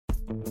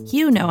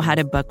You know how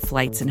to book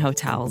flights and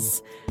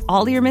hotels.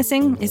 All you're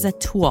missing is a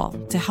tool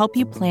to help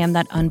you plan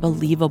that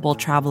unbelievable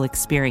travel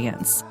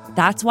experience.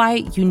 That's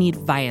why you need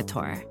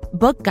Viator.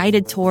 Book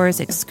guided tours,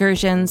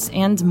 excursions,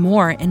 and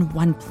more in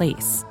one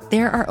place.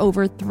 There are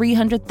over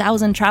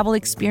 300,000 travel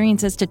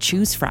experiences to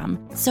choose from,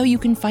 so you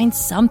can find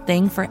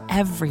something for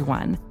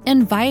everyone.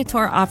 And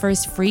Viator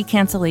offers free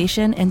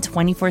cancellation and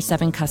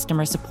 24/7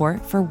 customer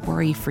support for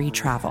worry-free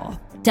travel.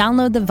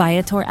 Download the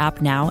Viator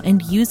app now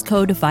and use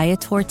code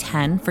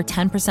Viator10 for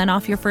 10%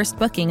 off your first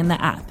booking in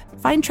the app.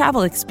 Find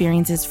travel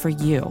experiences for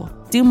you.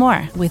 Do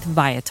more with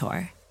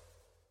Viator.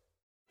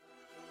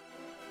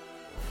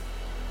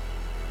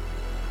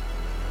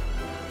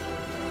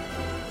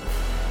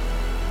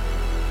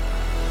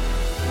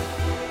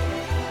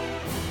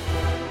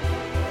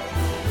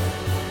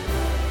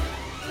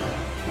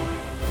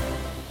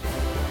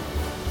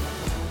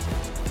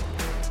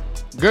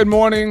 Good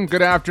morning,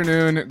 good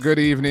afternoon, good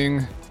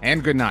evening,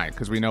 and good night,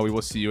 because we know we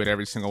will see you at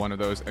every single one of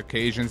those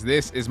occasions.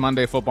 This is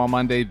Monday Football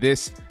Monday.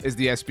 This is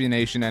the SB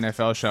Nation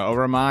NFL show. A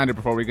reminder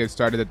before we get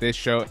started that this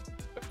show,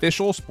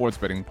 official sports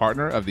betting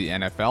partner of the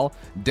NFL.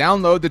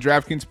 Download the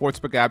DraftKings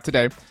Sportsbook app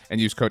today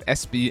and use code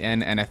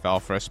SBNNFL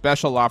for a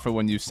special offer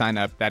when you sign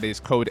up. That is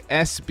code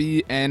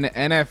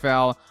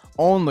SBNNFL.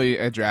 Only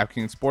at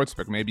DraftKings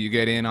Sportsbook. Maybe you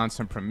get in on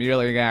some Premier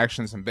League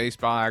action, some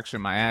baseball action.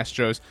 My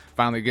Astros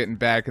finally getting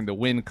back in the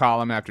win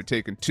column after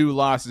taking 2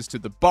 losses to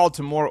the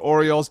Baltimore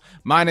Orioles.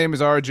 My name is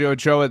RJ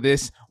Ochoa.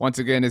 This, once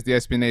again, is the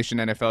SB Nation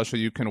NFL show.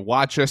 You can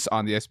watch us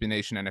on the SB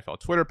Nation NFL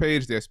Twitter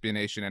page, the SB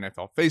Nation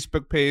NFL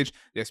Facebook page,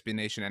 the SB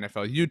Nation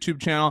NFL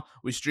YouTube channel.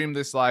 We stream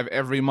this live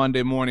every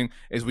Monday morning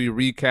as we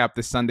recap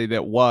the Sunday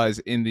that was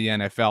in the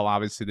NFL,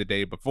 obviously the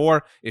day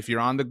before. If you're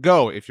on the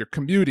go, if you're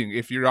commuting,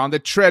 if you're on the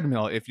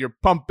treadmill, if you're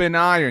pumping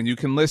iron, you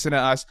can listen to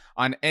us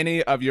on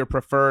any of your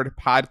preferred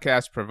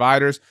podcast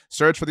providers.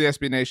 Search for the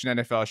SB Nation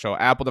NFL show,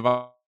 Apple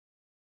device,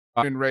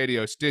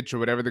 Radio, Stitcher,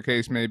 whatever the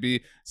case may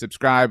be.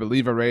 Subscribe,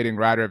 leave a rating,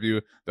 write a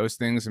review. Those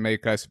things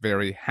make us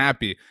very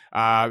happy.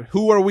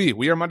 Who are we?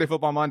 We are Monday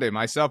Football Monday.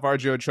 Myself,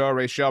 RJ Ochoa,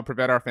 Rachel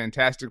Prevet, our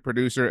fantastic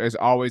producer, as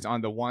always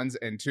on the ones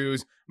and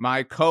twos.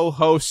 My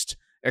co-host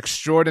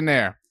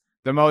extraordinaire,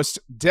 the most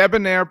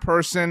debonair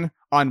person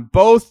on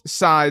both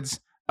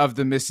sides of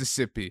the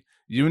Mississippi.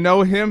 You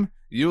know him.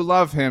 You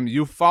love him.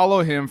 You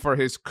follow him for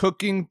his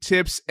cooking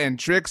tips and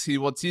tricks. He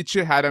will teach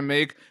you how to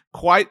make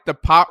quite the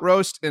pot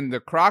roast in the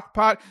crock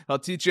pot. He'll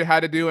teach you how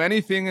to do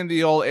anything in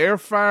the old air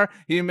fryer.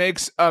 He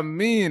makes a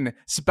mean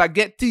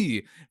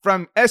spaghetti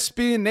from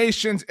SB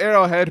Nation's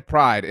Arrowhead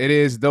Pride. It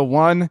is the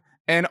one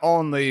and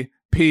only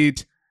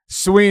Pete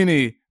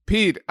Sweeney.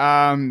 Pete,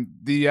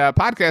 the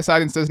podcast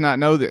audience does not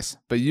know this,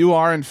 but you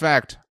are, in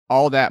fact,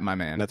 all that, my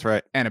man. That's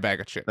right. And a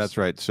bag of chips. That's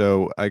right.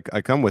 So I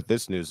come with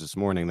this news this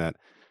morning that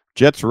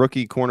Jets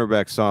rookie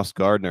cornerback Sauce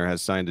Gardner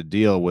has signed a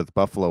deal with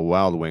Buffalo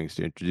Wild Wings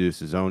to introduce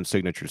his own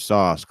signature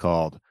sauce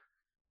called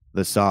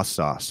the Sauce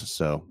Sauce.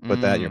 So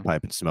put that in your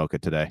pipe and smoke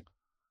it today.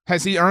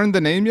 Has he earned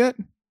the name yet?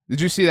 Did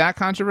you see that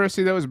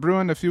controversy that was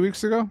brewing a few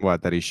weeks ago?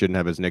 What, that he shouldn't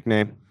have his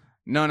nickname?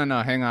 No.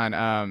 Hang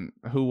on.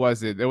 Who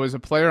was it? There was a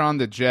player on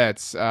the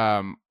Jets.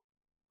 I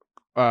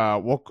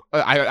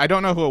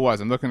don't know who it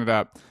was. I'm looking it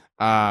up.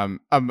 I'm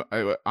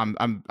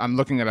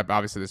looking it up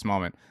obviously this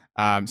moment.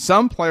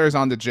 Some players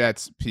on the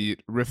Jets,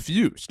 Pete,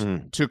 refused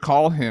to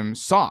call him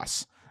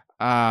Sauce.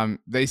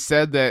 They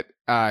said that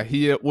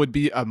he would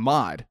be a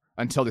mod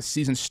until the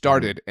season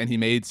started and he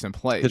made some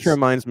plays. This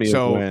reminds me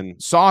of when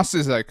Sauce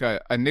is like a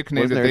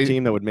nickname. Wasn't there a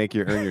team that would make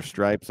you earn your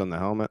stripes on the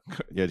helmet?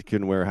 Yeah, you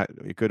couldn't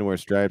wear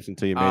stripes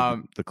until you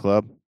made the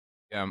club.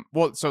 Yeah.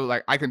 Well, so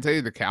like I can tell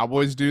you the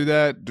Cowboys do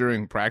that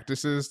during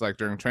practices, like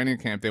during training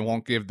camp. They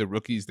won't give the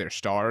rookies their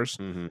stars.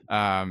 You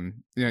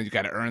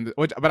got to earn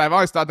but I've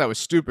always thought that was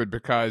stupid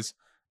because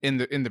in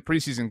the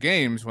preseason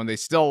games when they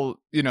still,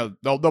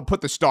 they'll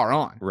put the star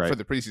on for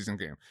the preseason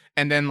game.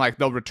 And then like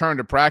they'll return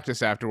to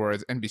practice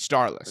afterwards and be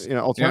starless.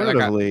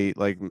 Alternatively,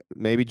 like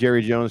maybe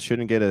Jerry Jones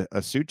shouldn't get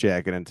a suit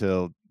jacket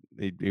until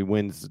he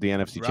wins the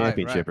NFC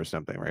Championship or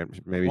something, right?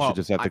 Maybe he should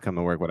just have to come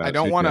to work without. I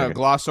don't want to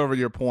gloss over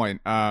your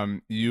point.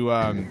 You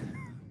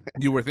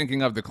were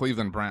thinking of the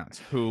Cleveland Browns,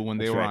 who when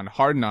they were on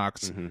Hard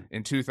Knocks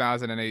in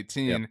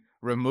 2018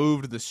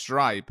 removed the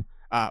stripe.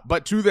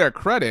 But to their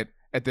credit,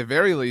 at the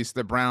very least,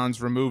 the Browns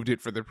removed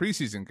it for the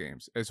preseason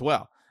games as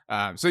well.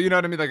 So you know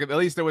what I mean? Like at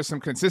least there was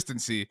some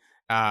consistency.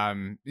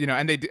 And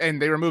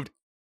they removed.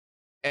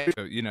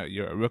 So,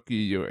 you're a rookie,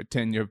 you're a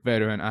 10-year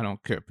veteran. I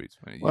don't care, Pete.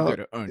 You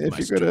gotta earn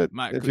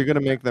if you're gonna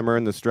make them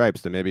earn the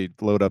stripes, then maybe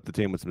load up the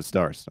team with some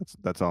stars.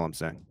 That's all I'm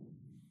saying.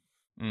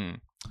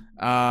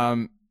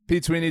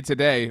 Pete Sweeney,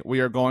 today we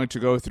are going to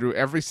go through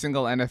every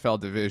single NFL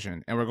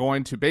division, and we're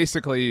going to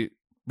basically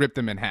rip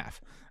them in half.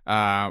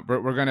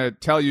 We're going to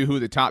tell you who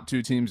the top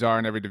 2 teams are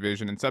in every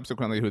division and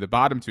subsequently who the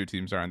bottom 2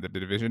 teams are in the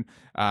division.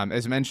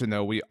 As mentioned,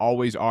 though, we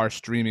always are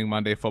streaming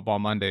Monday Football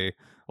Monday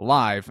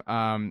live.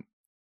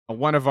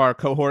 One of our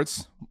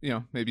cohorts,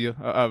 maybe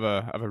of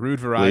a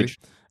rude variety,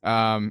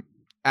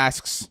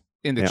 asks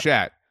in the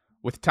chat,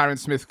 with Tyron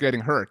Smith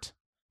getting hurt,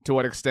 to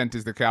what extent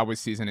is the Cowboys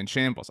season in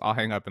shambles? I'll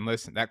hang up and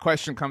listen. That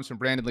question comes from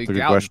Brandon Lee That's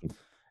a good Gowton. question.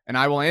 And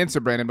I will answer,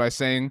 Brandon, by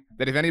saying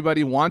that if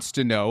anybody wants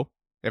to know,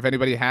 if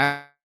anybody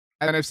has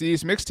an NFC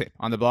East mixtape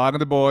on the Blog of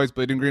the Boys,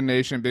 Bleeding Green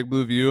Nation, Big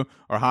Blue View,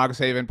 or Hogs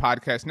Haven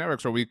podcast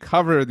networks, where we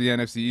cover the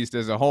NFC East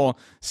as a whole,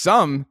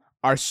 some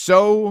are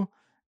so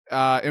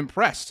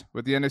impressed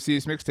with the NFC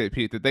East mixtape,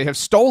 Pete, that they have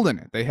stolen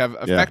it. They have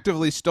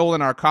effectively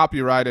stolen our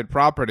copyrighted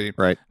property,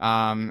 right?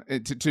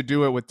 To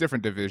do it with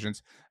different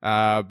divisions.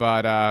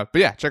 But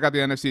yeah, check out the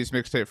NFC East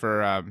mixtape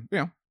for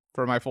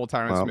for my full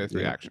Tyron Smith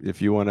reaction.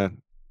 If you want to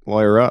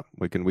lawyer up,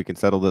 we can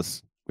settle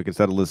this. We can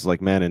settle this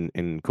like men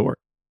in court.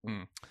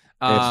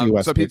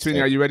 So Pete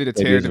Sweeney, are you ready to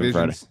tear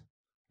divisions?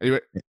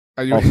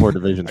 Are you all 4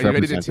 divisions? Are you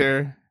ready to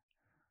tear?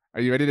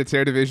 Are you ready to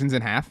tear divisions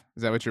in half?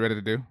 Is that what you're ready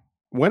to do?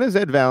 When is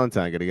Ed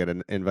Valentine going to get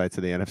an invite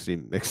to the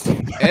NFC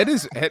mixtape? Ed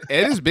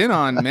has been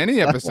on many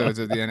episodes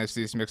of the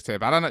NFC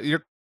mixtape. I don't know.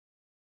 You're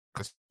at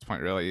this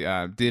point really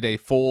did a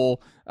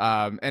full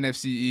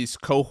NFC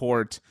East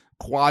cohort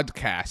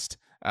quadcast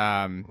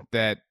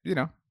that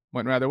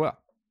went rather well.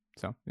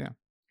 So yeah,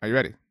 are you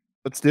ready?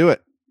 Let's do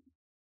it.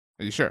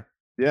 Are you sure?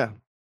 Yeah.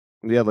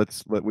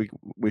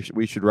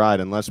 We should ride,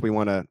 unless we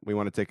want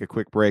to take a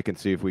quick break and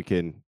see if we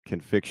can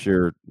fix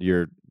your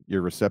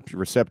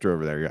receptor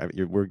over there.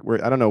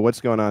 I don't know what's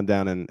going on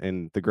down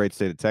in the great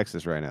state of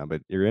Texas right now,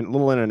 but you're a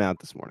little in and out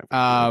this morning.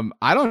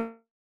 I don't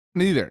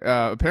either.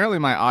 Apparently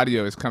my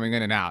audio is coming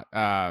in and out.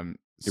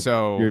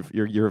 So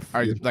you're is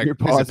pausing.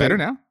 it better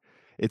now?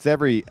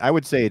 I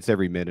would say it's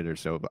every minute or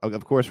so.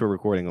 Of course, we're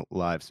recording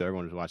live, so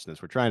everyone who's watching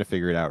this, we're trying to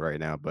figure it out right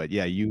now. But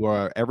yeah, you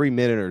are every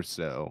minute or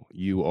so,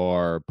 you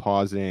are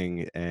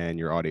pausing and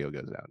your audio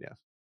goes out. Yes,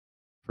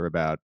 for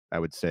about, I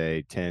would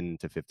say, 10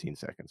 to 15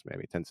 seconds,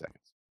 maybe 10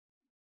 seconds.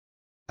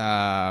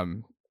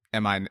 Am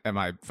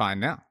I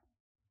fine now?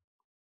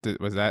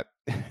 Was that?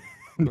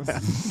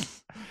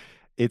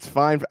 It's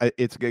fine.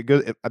 It's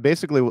good.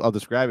 Basically, I'll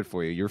describe it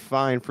for you. You're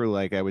fine for,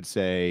 like, I would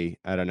say,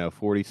 I don't know,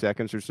 40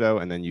 seconds or so,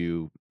 and then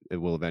it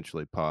will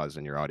eventually pause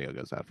and your audio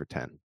goes out for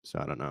 10. So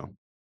I don't know.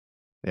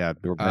 Yeah,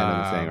 we're planning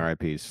on saying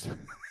RIPs.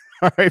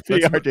 RIP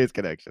RJ's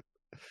connection.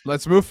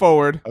 Let's move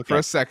forward for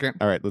a second.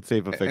 All right, let's see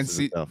if it fixes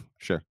itself.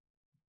 Sure.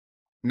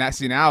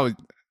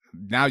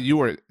 Now you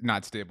were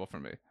not stable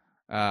for me.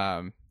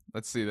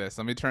 Let's see this.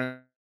 Let me turn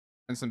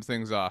some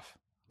things off.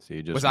 So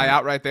was I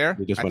out right there?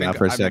 You just went out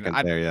for a second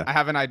there, yeah. I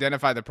haven't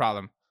identified the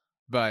problem,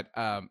 but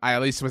I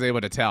at least was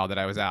able to tell that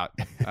I was out.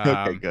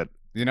 Okay, good.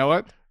 You know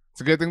what? It's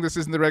a good thing this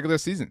isn't the regular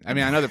season. I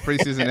mean, I know the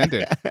preseason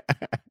ended.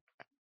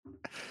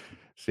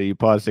 So you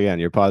paused again.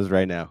 You're paused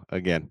right now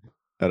again.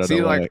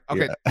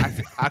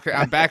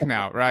 I'm back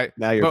now, right?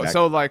 Now you're back.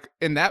 So, like,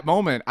 in that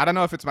moment, I don't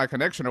know if it's my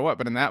connection or what,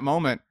 but in that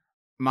moment,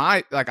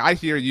 I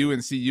hear you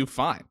and see you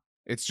fine.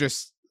 It's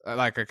just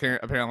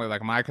apparently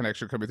my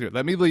connection coming through.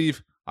 Let me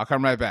leave. I'll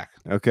come right back.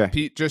 Okay.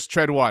 Pete, just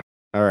tread water.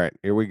 All right,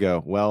 here we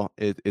go. Well,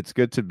 it's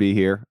good to be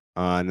here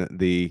on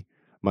the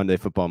Monday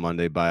Football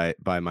Monday by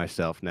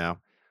myself now.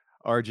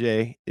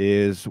 RJ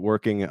is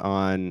working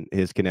on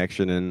his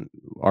connection, and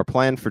our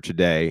plan for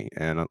today,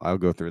 and I'll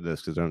go through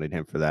this because I don't need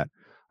him for that.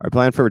 Our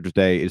plan for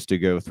today is to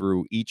go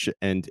through each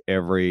and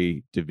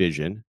every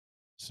division.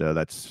 So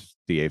that's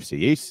the AFC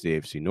East, the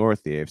AFC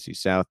North, the AFC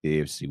South,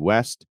 the AFC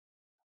West.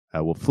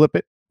 We'll flip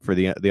it for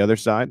the other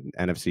side,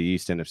 NFC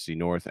East, NFC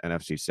North,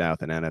 NFC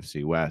South, and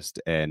NFC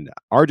West. And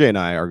RJ and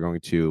I are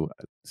going to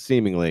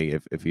seemingly,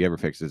 if he ever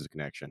fixes his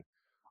connection,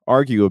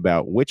 argue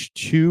about which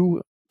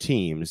 2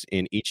 teams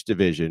in each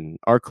division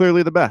are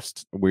clearly the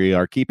best. We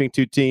are keeping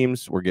 2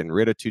 teams. We're getting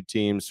rid of 2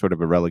 teams, sort of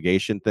a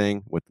relegation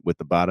thing with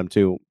the bottom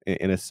 2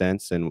 in a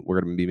sense. And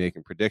we're going to be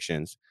making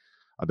predictions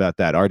about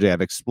that. RJ, I've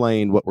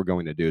explained what we're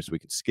going to do, so we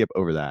can skip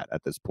over that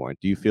at this point.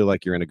 Do you feel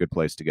like you're in a good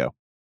place to go?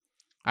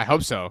 I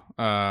hope so.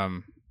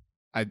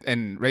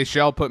 And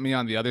Rachel put me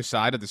on the other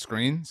side of the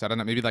screen, so I don't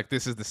know. Maybe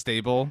this is the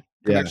stable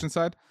connection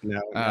side. No,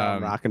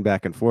 I'm rocking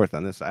back and forth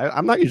on this side.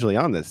 I'm not usually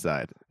on this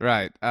side.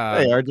 Right.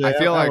 Hey, RJ, I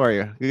feel how are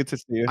you? Good to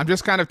see you. I'm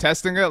just kind of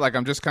testing it.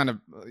 I'm just kind of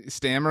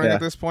stammering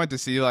at this point to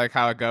see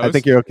how it goes. I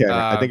think you're okay.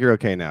 I think you're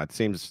okay now. It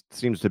seems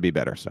to be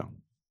better. So,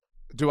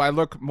 do I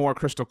look more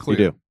crystal clear?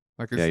 You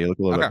do. You look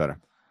a little bit better.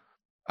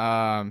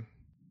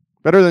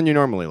 Better than you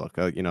normally look.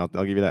 I'll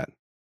give you that.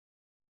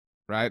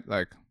 Right.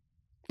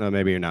 No,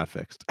 maybe you're not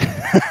fixed.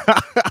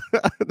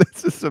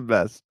 This is the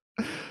best.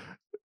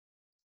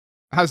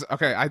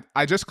 Okay?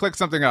 I just clicked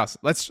something else.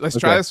 Let's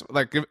try this.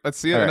 Let's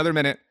see it another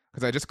minute,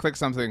 because I just clicked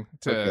something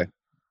to. Okay.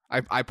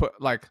 I put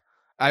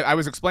I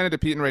was explaining to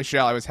Pete and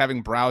Rachel I was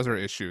having browser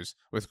issues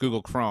with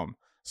Google Chrome,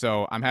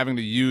 so I'm having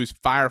to use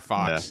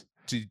Firefox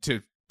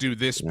to do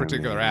this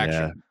particular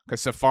action because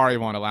Safari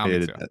won't allow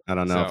me to. I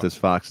don't know if this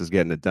Fox is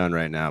getting it done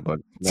right now, but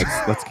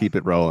let's keep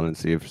it rolling and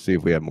see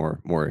if we have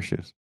more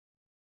issues.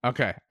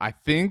 Okay, I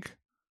think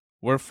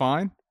we're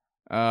fine.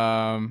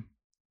 All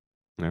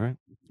right.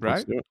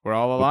 Right? We're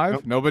all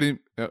alive. Nobody's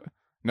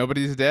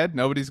dead.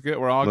 Nobody's good.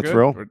 We're all good. Let's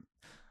roll.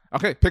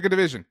 Okay, pick a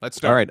division. Let's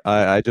start. All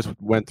right. I just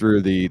went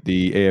through the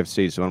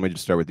AFC, so why don't we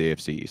just start with the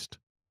AFC East?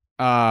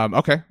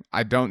 Okay.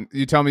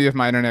 You tell me if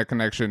my internet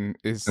connection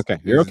is okay.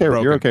 You're okay.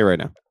 broken. You're okay right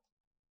now.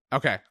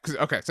 Okay.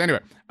 Okay. So anyway,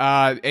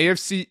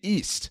 AFC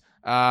East.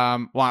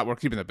 Well, we're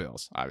keeping the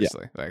Bills,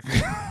 obviously. Yeah. Like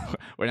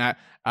we're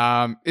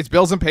not. It's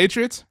Bills and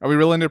Patriots. Are we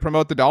willing to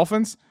promote the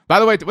Dolphins? By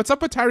the way, what's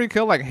up with Tyreek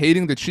Hill like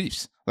hating the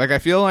Chiefs? Like I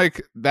feel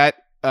like that.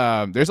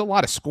 There's a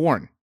lot of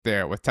scorn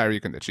there with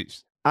Tyreek and the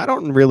Chiefs. I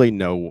don't really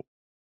know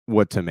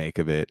what to make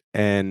of it,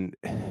 and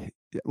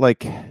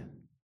like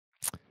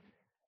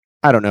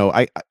I don't know.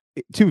 I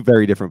two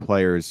very different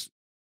players,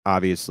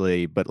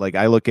 obviously, but like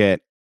I look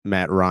at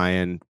Matt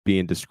Ryan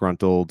being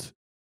disgruntled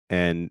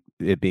and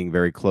it being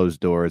very closed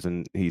doors,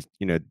 and he's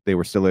they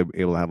were still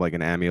able to have like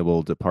an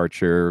amiable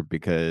departure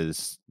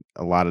because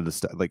a lot of the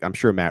stuff, like I'm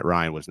sure Matt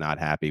Ryan was not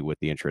happy with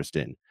the interest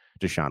in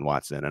Deshaun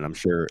Watson, and I'm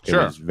sure he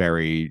was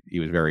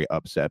very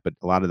upset. But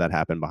a lot of that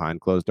happened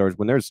behind closed doors.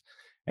 When there's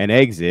an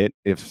exit,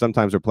 if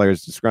sometimes a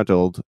player's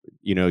disgruntled,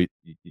 you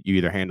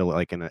either handle it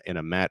like in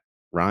a Matt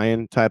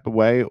Ryan type of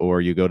way,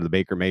 or you go to the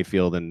Baker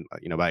Mayfield and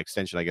by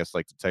extension, I guess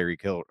like to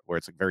Tyreek Hill, where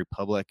it's like very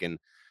public. And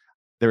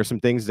there are some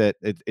things that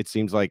it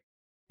seems like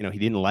he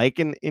didn't like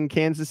in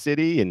Kansas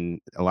City, and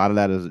a lot of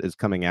that is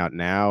coming out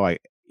now. I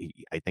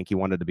think he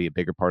wanted to be a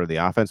bigger part of the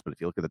offense, but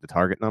if you look at the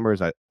target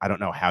numbers, I don't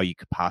know how you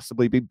could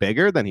possibly be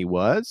bigger than he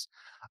was.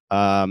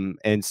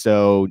 And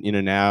so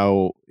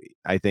now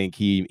I think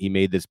he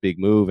made this big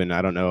move, and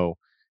I don't know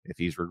if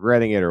he's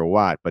regretting it or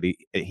what, but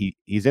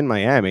he's in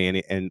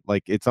Miami, and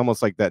like it's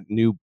almost like that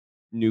new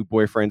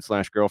boyfriend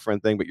 /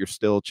 girlfriend thing, but you're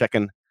still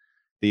checking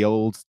the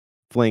old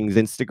fling's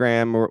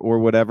Instagram or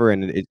whatever,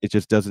 and it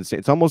just doesn't say.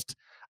 It's almost,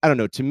 I don't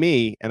know, to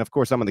me, and of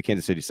course I'm on the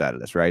Kansas City side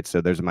of this, right?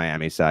 So there's a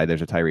Miami side,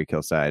 there's a Tyreek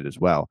Hill side as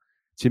well.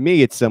 To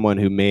me, it's someone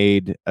who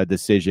made a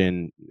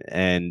decision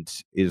and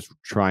is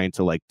trying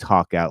to like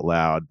talk out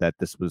loud that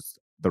this was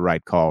the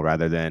right call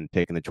rather than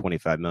taking the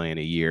 $25 million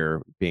a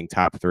year, being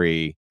top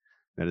 3.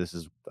 This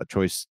is a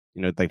choice,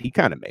 that he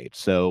kind of made.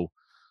 So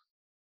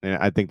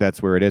I think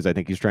that's where it is. I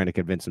think he's trying to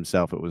convince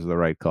himself it was the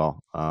right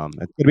call. It's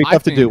going to be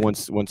tough to do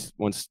once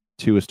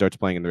Tua starts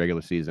playing in the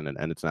regular season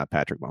and it's not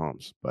Patrick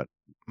Mahomes. But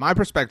my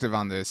perspective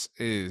on this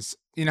is,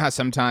 how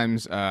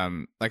sometimes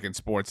like in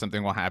sports,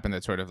 something will happen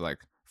that sort of like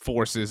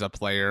forces a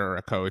player or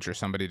a coach or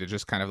somebody to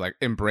just kind of like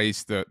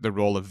embrace the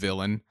role of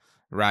villain,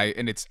 right?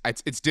 And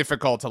it's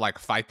difficult to like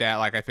fight that.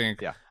 Like I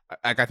think,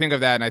 like I think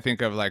of that, and I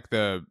think of like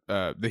the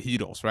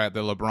Heatles, right?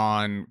 The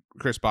LeBron,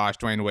 Chris Bosh,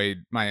 Dwayne Wade,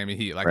 Miami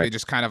Heat. Like They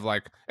just kind of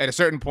like at a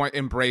certain point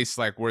embrace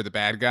like we're the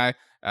bad guy.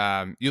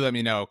 You let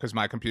me know because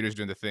my computer's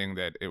doing the thing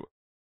that it.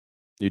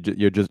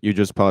 You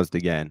just paused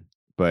again,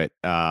 but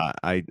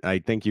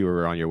I think you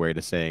were on your way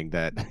to saying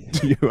that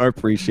you are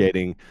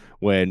appreciating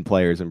when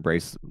players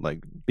embrace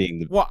like being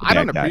the. Well, I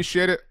don't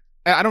appreciate it.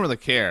 I don't really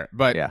care,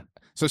 but yeah.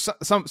 So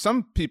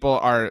some people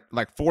are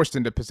like forced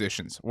into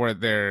positions where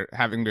they're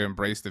having to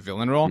embrace the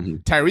villain role. Mm-hmm.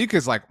 Tyreek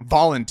is like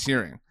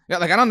volunteering. Yeah,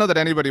 like I don't know that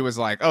anybody was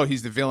like, oh,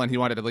 he's the villain, he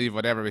wanted to leave,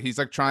 whatever. But he's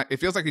like trying. It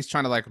feels like he's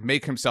trying to like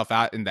make himself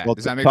out in that. Well,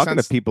 does that make sense?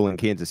 Talking to people in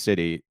Kansas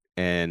City,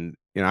 and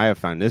I have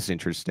found this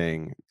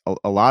interesting.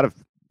 A lot of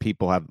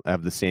people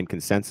have the same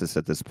consensus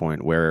at this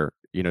point, where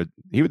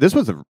this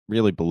was a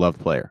really beloved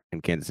player in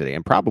Kansas City,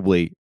 and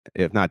probably,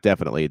 if not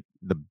definitely,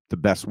 the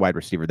best wide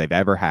receiver they've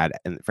ever had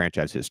in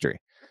franchise history.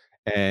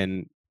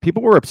 And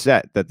people were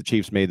upset that the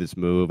Chiefs made this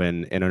move,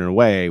 and in a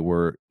way,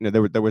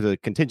 there was a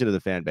contingent of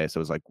the fan base that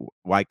was like,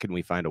 why couldn't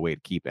we find a way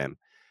to keep him?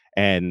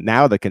 And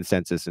now the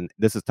consensus, and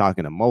this is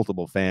talking to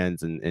multiple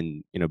fans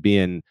and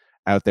being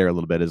out there a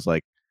little bit, is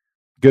like,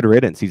 good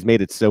riddance. He's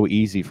made it so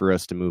easy for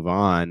us to move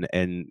on,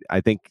 and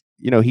I think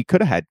he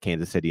could have had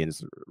Kansas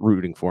Cityans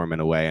rooting for him in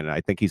a way, and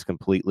I think he's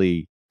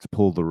completely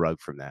pulled the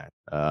rug from that.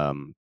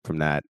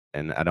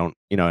 And I don't,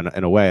 in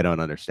a way, I don't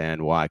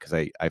understand why, because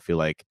I feel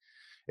like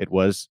it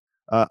was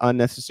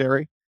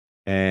unnecessary.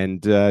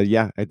 And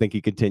I think he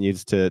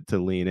continues to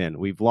lean in.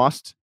 We've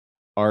lost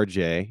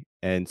RJ,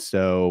 and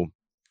so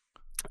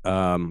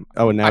and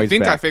now I he's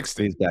think back. I fixed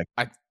it. He's back.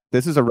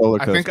 This is a roller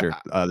coaster.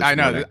 I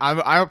know.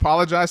 I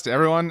apologize to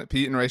everyone,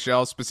 Pete and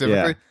Rachel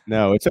specifically. Yeah.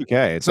 No, it's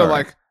okay. It's so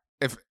like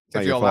right.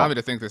 if you allow me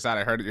to think this out,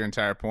 I heard your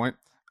entire point.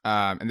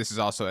 And this is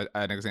also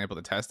an example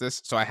to test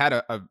this. So I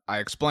had I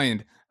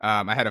explained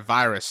I had a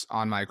virus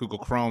on my Google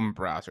Chrome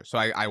browser. So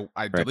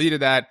I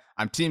deleted that.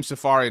 I'm Team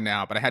Safari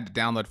now, but I had to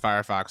download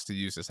Firefox to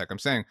use this, like I'm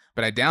saying.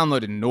 But I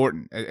downloaded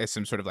Norton as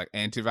some sort of like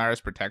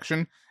antivirus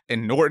protection.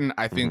 And Norton,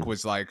 I think,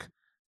 was like,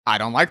 I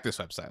don't like this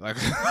website.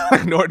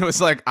 Like Norton was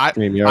like, I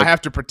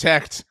have to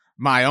protect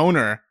my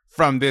owner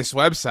from this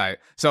website.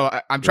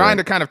 So I'm trying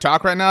to kind of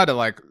talk right now to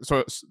like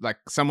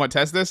somewhat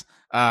test this.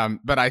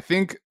 But I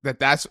think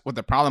that's what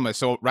the problem is.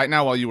 So right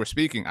now, while you were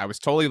speaking, I was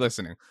totally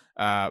listening.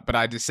 But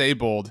I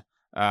disabled.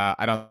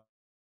 I don't.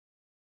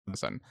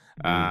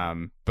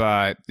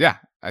 But yeah,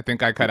 I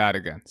think I cut out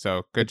again.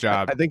 So good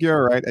job. I think you're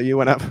all right. You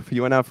went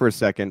out for a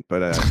second,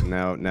 but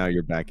now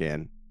you're back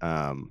in.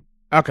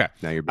 Okay.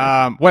 Now you're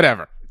back.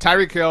 Whatever.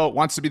 Tyreek Hill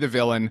wants to be the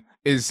villain.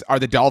 Are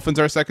the Dolphins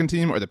our second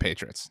team or the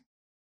Patriots?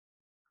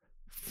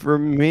 For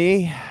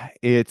me,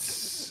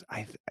 it's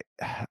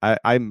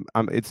I'm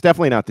it's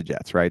definitely not the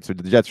Jets, right? So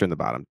the Jets are in the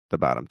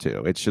bottom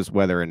two. It's just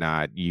whether or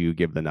not you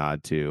give the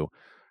nod to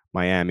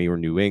Miami or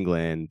New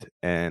England,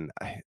 and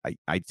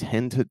I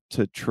tend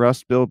to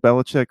trust Bill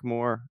Belichick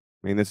more.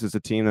 I mean, this is a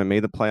team that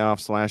made the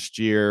playoffs last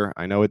year.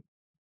 I know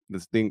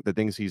the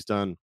things he's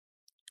done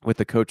with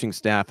the coaching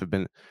staff have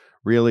been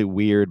really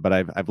weird, but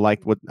I've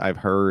liked what I've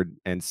heard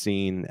and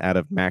seen out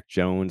of Mac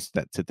Jones,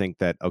 that to think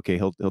that okay,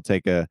 he'll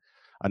take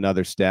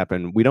another step,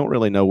 and we don't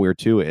really know where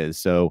Tua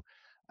is. So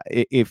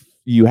if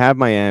you have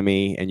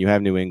Miami and you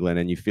have New England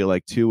and you feel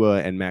like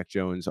Tua and Mac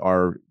Jones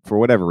are, for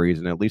whatever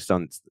reason, at least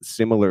on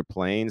similar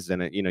planes,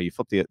 then you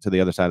flip to the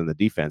other side of the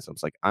defense.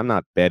 It's like I'm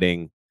not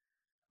betting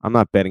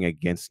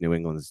against New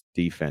England's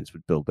defense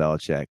with Bill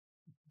Belichick,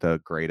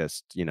 the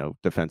greatest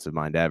defensive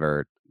mind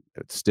ever,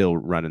 still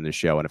running the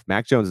show. And if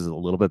Mac Jones is a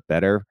little bit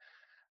better,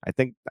 I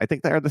think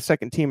they're the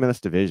second team in this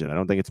division. I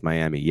don't think it's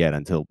Miami yet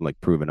until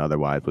proven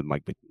otherwise with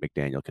Mike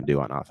McDaniel can do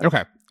on offense.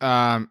 Okay.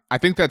 I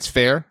think that's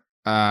fair.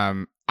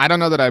 I don't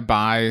know that I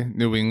buy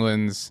New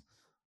England's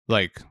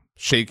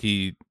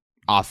shaky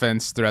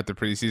offense throughout the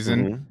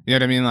preseason. Mm-hmm. You know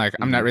what I mean?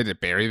 I'm not ready to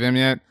bury them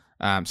yet.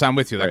 So I'm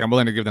with you. Right. I'm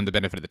willing to give them the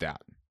benefit of the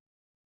doubt.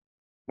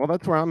 Well,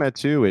 that's where I'm at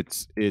too.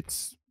 It's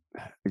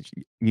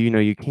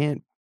you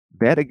can't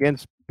bet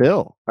against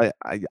Bill.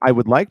 I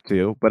would like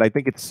to, but I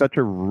think it's such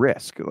a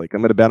risk. I'm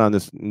going to bet on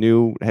this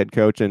new head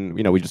coach, and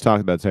we just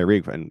talked about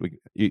Tyreek, and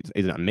he's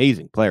an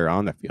amazing player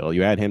on the field.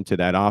 You add him to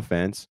that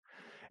offense,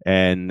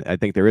 and I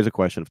think there is a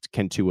question of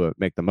can Tua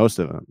make the most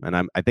of him.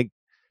 And I think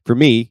for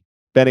me,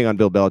 betting on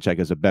Bill Belichick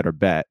is a better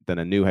bet than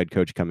a new head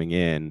coach coming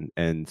in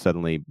and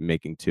suddenly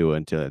making Tua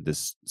into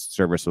this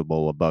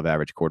serviceable, above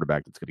average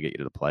quarterback that's going to get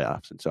you to the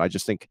playoffs. And so I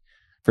just think,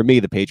 for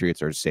me, the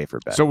Patriots are a safer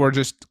bet. So we're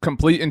just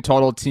complete and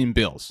total team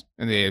Bills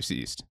in the AFC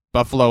East.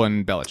 Buffalo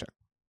and Belichick.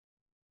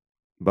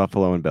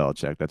 Buffalo and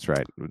Belichick. That's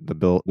right. The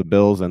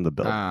Bills and the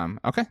Bills.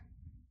 Okay,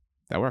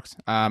 that works.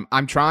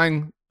 I'm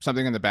trying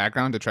something in the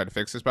background to try to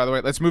fix this. By the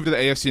way, let's move to the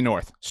AFC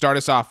North. Start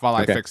us off while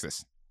I fix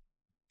this.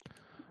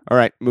 All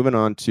right, moving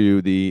on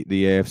to the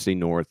AFC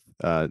North.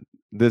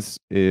 This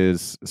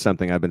is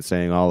something I've been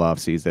saying all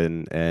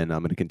offseason, and I'm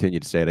going to continue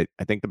to say it.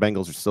 I think the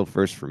Bengals are still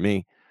first for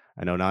me.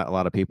 I know not a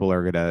lot of people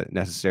are going to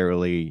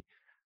necessarily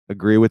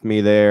agree with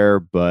me there,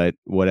 but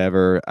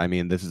whatever. I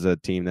mean, this is a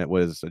team that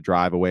was a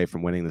drive away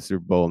from winning the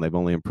Super Bowl, and they've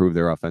only improved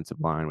their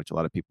offensive line, which a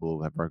lot of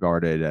people have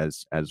regarded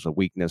as a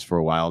weakness for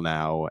a while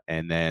now.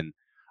 And then,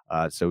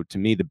 so to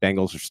me, the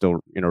Bengals are still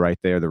right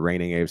there, the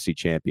reigning AFC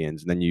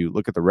champions. And then you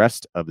look at the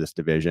rest of this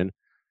division.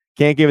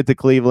 Can't give it to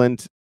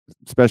Cleveland,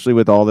 especially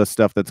with all this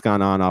stuff that's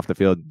gone on off the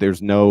field.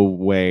 There's no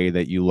way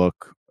that you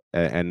look,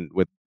 and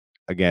with,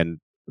 again,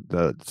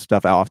 the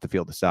stuff off the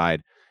field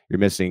aside, you're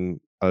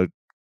missing a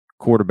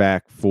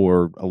quarterback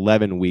for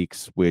 11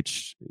 weeks,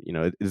 which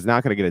is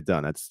not going to get it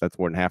done. That's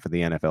more than half of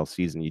the NFL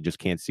season. You just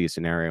can't see a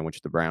scenario in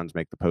which the Browns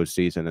make the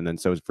postseason. And then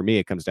so for me,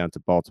 it comes down to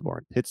Baltimore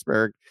and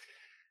Pittsburgh.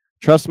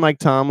 Trust Mike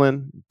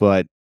Tomlin,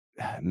 but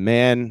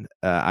man,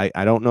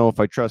 I don't know if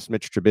I trust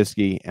Mitch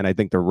Trubisky. And I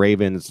think the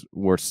Ravens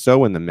were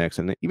so in the mix,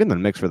 and even the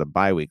mix for the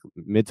bye week,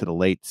 mid to the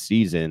late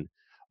season,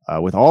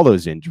 with all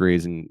those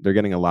injuries, and they're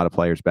getting a lot of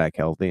players back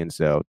healthy. And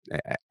so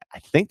I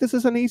think this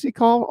is an easy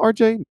call,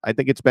 RJ. I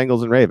think it's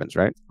Bengals and Ravens,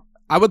 right?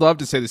 I would love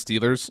to say the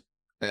Steelers,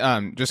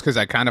 just because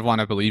I kind of want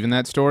to believe in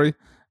that story.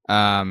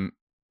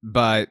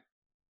 But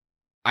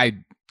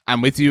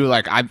I'm with you.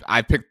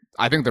 I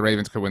think the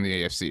Ravens could win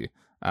the AFC.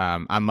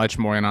 I'm much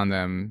more in on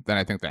them than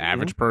I think the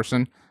average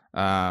person.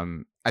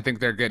 I think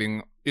they're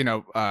getting,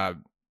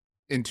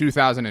 in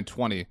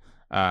 2020.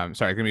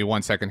 Sorry, give me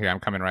 1 second here. I'm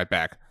coming right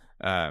back.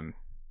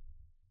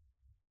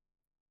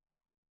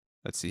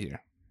 Let's see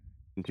here.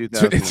 In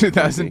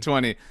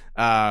 2020,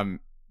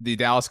 the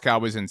Dallas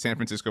Cowboys and San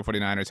Francisco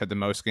 49ers had the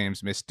most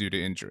games missed due to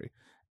injury.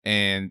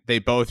 And they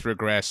both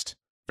regressed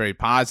very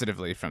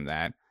positively from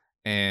that.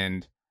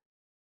 And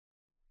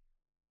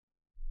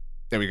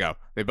there we go.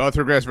 They both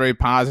regressed very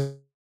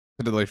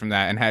positively from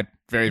that and had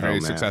very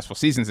successful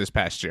seasons this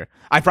past year.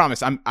 I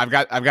promise. I've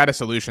got a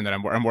solution that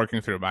I'm working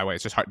through. By the way,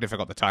 it's just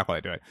difficult to talk while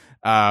I do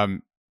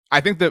it. I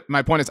think that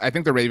my point is, I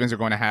think the Ravens are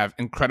going to have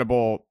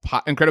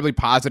incredibly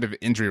positive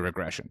injury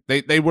regression.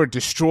 They were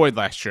destroyed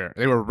last year.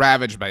 They were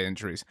ravaged by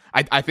injuries.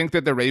 I think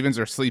that the Ravens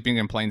are sleeping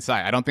in plain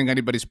sight. I don't think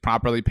anybody's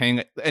properly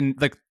paying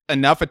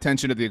enough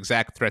attention to the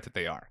exact threat that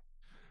they are.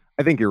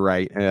 I think you're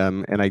right.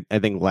 And I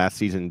think last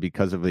season,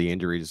 because of the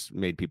injuries,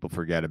 made people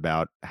forget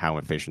about how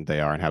efficient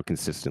they are and how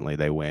consistently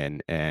they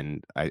win.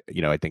 And I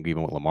think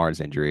even with Lamar's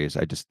injuries,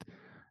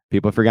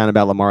 people have forgotten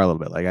about Lamar a little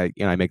bit.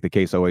 I make the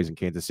case always in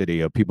Kansas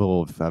City.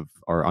 People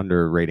are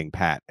underrating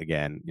Pat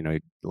again.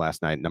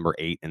 Last night, number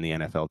 8 in the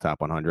NFL top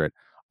 100.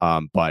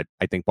 But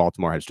I think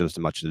Baltimore has just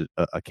as much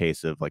a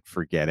case of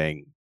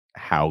forgetting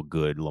how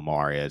good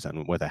Lamar is,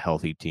 and with a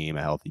healthy team,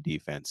 a healthy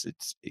defense,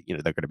 it's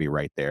they're going to be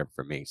right there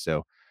for me.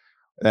 So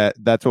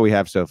that's what we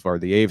have so far.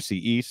 The AFC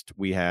East,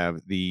 we have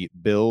the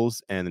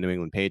Bills and the New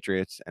England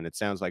Patriots, and it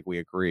sounds like we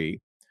agree.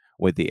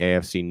 with the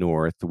AFC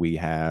North, we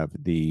have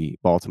the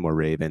Baltimore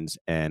Ravens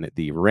and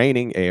the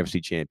reigning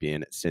AFC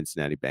champion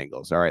Cincinnati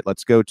Bengals. All right,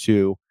 let's go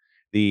to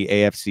the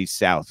AFC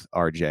South,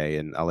 RJ,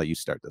 and I'll let you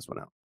start this one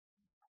out.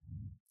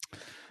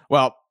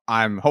 Well,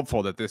 I'm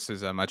hopeful that this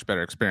is a much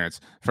better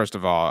experience. First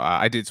of all,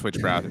 I did switch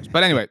browsers,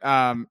 but anyway,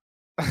 I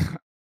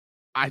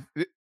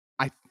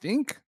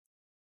think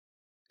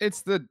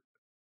it's the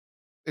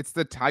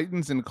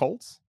Titans and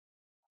Colts.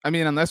 I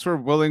mean, unless we're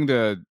willing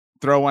to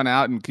throw one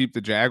out and keep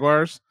the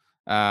Jaguars,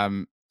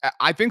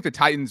 I think the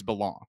Titans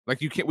belong.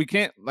 Like we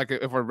can't like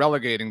if we're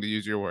relegating, to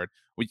use your word,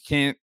 we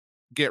can't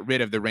get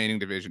rid of the reigning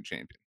division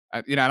champion.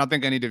 I don't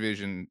think any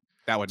division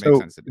that would make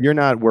sense to do. You're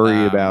not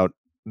worried about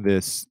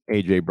this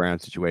AJ Brown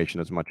situation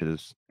as much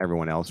as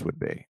everyone else would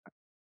be.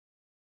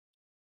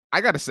 I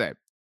gotta say,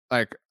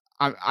 like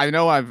I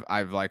know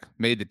I've like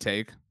made the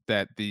take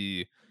that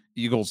the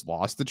Eagles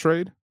lost the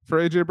trade for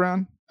AJ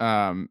Brown.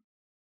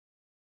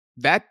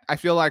 That I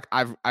feel like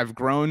I've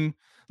grown.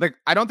 Like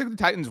I don't think the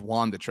Titans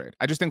won the trade.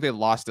 I just think they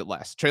lost it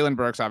less. Treylon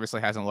Burks obviously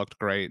hasn't looked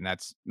great, and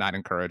that's not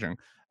encouraging.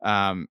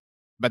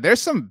 But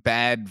there's some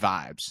bad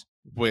vibes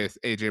with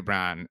AJ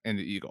Brown and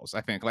the Eagles.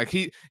 I think like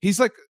he's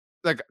like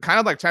kind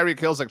of like Tyreek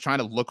Hill's like trying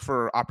to look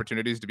for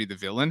opportunities to be the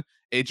villain.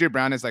 AJ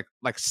Brown is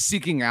like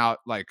seeking out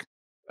like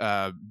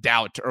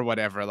doubt or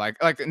whatever.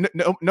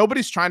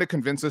 Nobody's trying to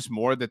convince us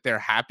more that they're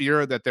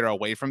happier that they're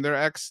away from their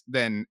ex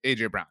than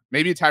AJ Brown.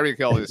 Maybe Tyreek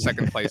Hill is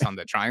second place on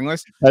the trying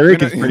list.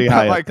 Tyreek is pretty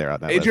high up there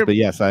on that list. But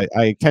yes,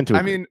 I tend to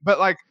agree. I mean, but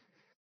like,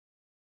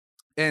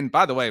 and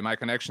by the way, my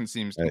connection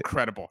seems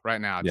incredible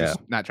right now. Just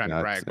not trying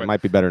to brag, but it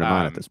might be better than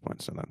mine at this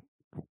point. So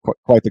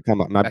quite the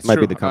come up. Might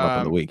be the come up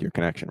of the week. Your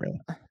connection,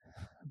 really.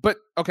 But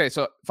okay,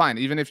 so fine.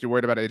 Even if you're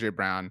worried about AJ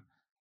Brown,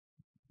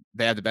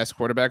 they have the best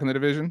quarterback in the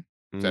division.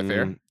 Is that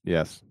fair?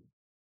 Yes.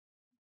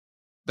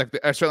 Like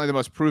certainly the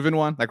most proven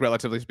one, like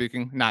relatively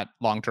speaking, not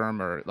long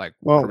term or like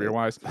career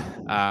wise. They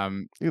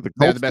have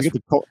the best.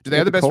 Do they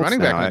have the best running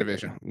back in the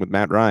division with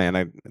Matt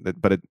Ryan?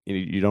 But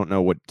you don't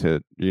know what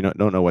to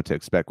don't know what to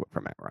expect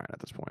from Matt Ryan at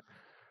this point.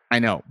 I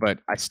know, but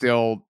I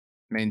still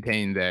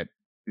maintain that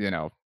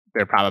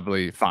they're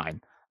probably fine.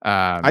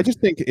 I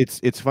just think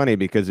it's funny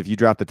because if you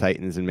drop the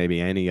Titans in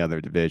maybe any other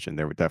division,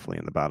 they were definitely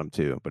in the bottom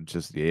two. But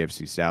just the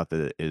AFC South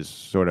is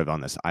sort of on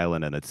this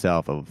island in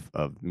itself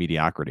of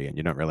mediocrity, and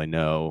you don't really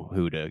know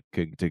who to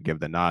give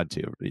the nod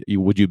to.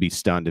 Would you be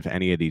stunned if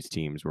any of these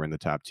teams were in the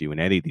top two and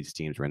any of these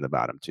teams were in the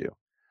bottom two?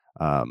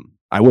 I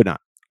would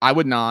not. I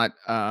would not.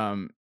 I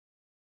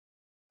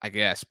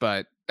guess,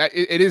 but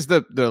it is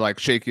the like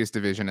shakiest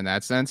division in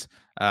that sense.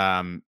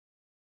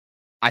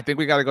 I think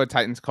we got to go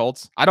Titans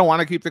Colts. I don't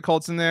want to keep the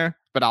Colts in there,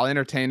 but I'll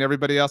entertain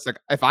everybody else. Like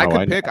if I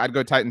could pick, I'd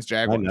go Titans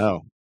Jaguars. I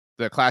know.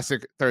 The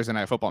classic Thursday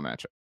night football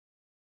matchup.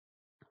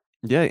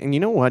 Yeah, and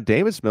you know what?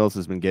 Davis Mills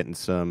has been getting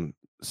some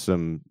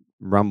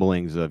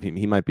rumblings of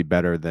he might be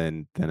better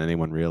than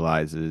anyone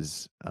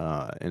realizes.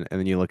 And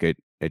then you look at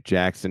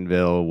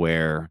Jacksonville,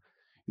 where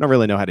you don't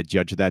really know how to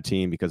judge that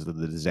team because of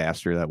the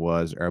disaster that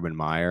was Urban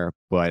Meyer.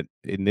 But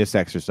in this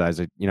exercise,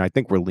 I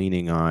think we're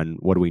leaning on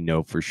what do we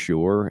know for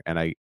sure, and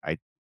I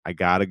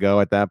gotta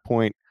go at that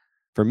point.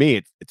 For me,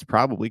 it's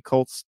probably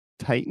Colts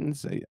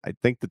Titans. I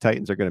think the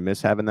Titans are going to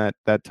miss having that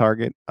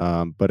target.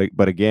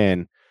 But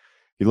again,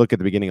 you look at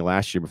the beginning of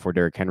last year before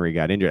Derrick Henry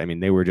got injured. I mean,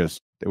 they were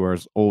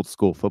old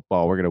school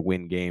football. We're going to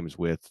win games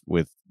with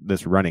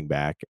this running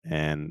back,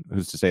 and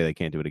who's to say they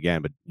can't do it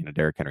again? But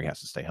Derrick Henry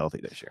has to stay healthy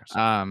this year. So.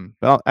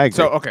 Well, I agree.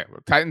 So okay,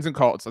 Titans and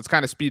Colts. Let's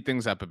kind of speed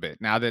things up a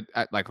bit now that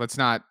let's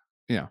not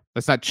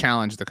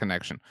challenge the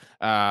connection.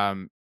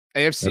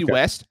 AFC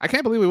West. I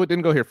can't believe we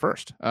didn't go here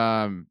first.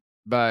 I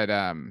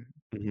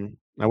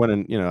went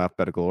in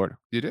alphabetical order.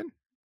 You did?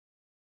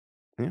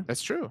 Yeah,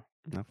 that's true.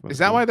 Is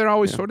that why they're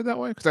always sorted that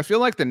way? Because I feel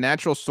like the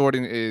natural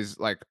sorting is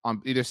like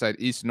on either side,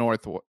 east,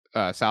 north,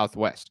 south,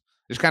 west.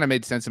 It just kind of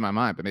made sense in my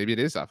mind, but maybe it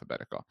is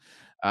alphabetical.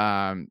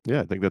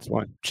 Yeah, I think that's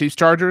why. Chiefs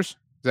Chargers. Is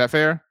that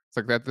fair? It's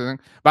like that thing.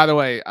 By the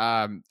way,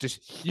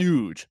 just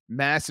huge,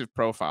 massive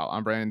profile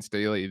on Brandon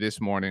Staley this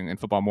morning in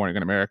Football Morning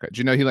in America. Do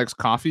you know he likes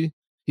coffee?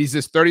 He's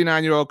this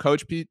 39-year-old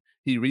coach, Pete.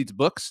 He reads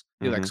books.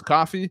 He likes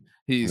coffee.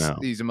 He's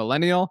a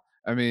millennial.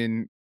 I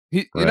mean,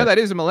 that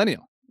is a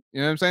millennial. You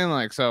know what I'm saying?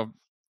 Like, so.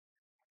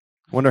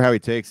 Wonder how he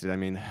takes it. I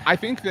mean, I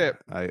think that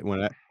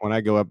when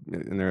I go up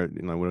in there,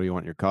 what do you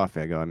want in your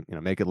coffee? I go,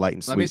 make it light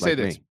and sweet. Let me say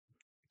this. That's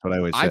what I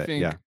always say. I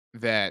think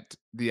that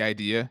the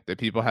idea that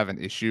people have an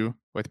issue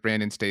with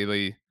Brandon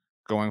Staley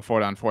going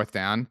for it on fourth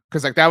down,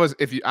 because like that was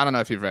I don't know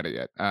if you've read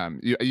it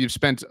yet. You've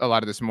spent a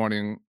lot of this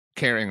morning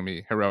carrying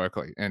me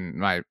heroically in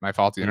my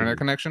faulty internet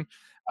connection.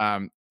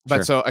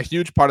 But so a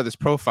huge part of this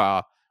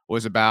profile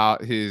was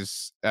about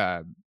his,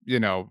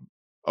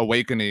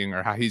 awakening,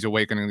 or how he's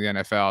awakening the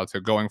NFL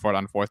to going for it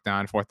on fourth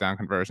down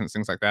conversions,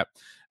 things like that.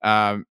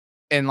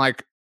 And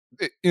like,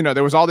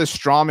 there was all this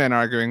straw man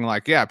arguing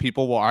like, yeah,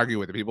 people will argue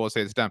with it. People will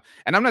say it's dumb.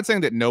 And I'm not saying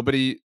that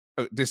nobody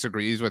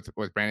disagrees with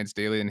Brandon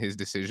Staley and his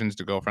decisions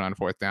to go for it on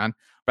fourth down.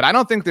 But I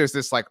don't think there's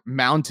this like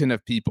mountain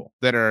of people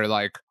that are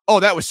like, oh,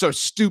 that was so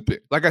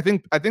stupid. Like I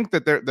think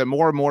that the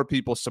more and more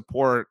people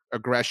support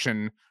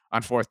aggression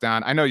on fourth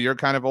down. I know you're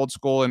kind of old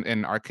school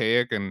and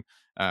archaic and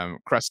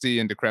crusty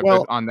and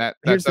decrepit on that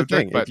here's subject. The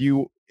thing. But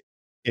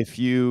if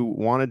you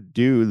want to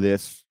do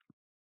this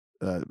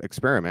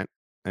experiment,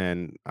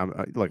 and I'm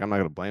not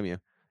going to blame you.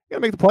 You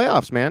got to make the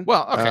playoffs, man.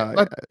 Well,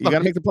 okay. You got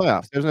to make the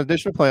playoffs. There's an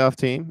additional playoff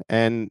team,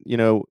 and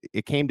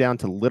it came down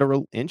to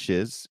literal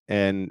inches.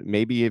 And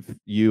maybe if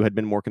you had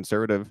been more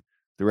conservative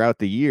throughout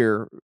the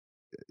year,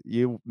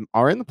 you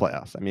are in the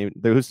playoffs. I mean,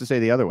 who's to say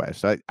the other way?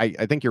 So I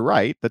think you're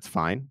right. That's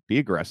fine. Be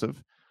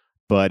aggressive.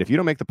 But if you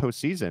don't make the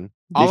postseason,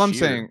 all I'm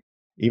saying,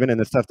 even in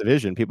this tough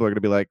division, people are going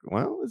to be like,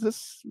 well, is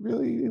this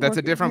really? That's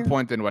a different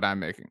point than what I'm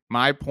making.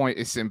 My point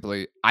is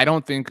simply, I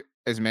don't think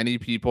as many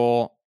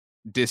people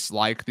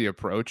dislike the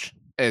approach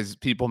as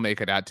people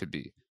make it out to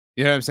be.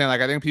 You know what I'm saying?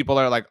 Like, I think people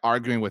are like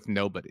arguing with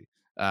nobody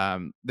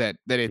that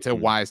it's a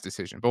wise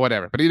decision, but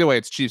whatever. But either way,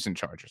 it's Chiefs and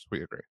Chargers.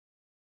 We agree.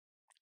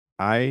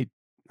 I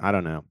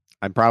don't know.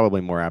 I'm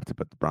probably more apt to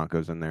put the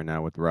Broncos in there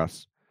now with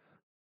Russ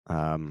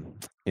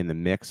in the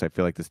mix. I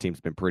feel like this team's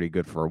been pretty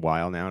good for a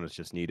while now, and it's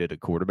just needed a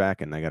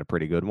quarterback, and they got a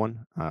pretty good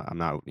one. I'm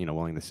not,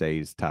 willing to say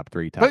he's top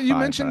 3, top 5. But you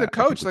mentioned the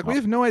coach. Like, we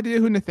have no idea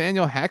who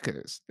Nathaniel Hack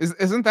is.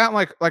 Isn't that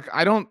like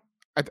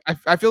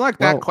I feel like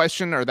that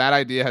question or that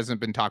idea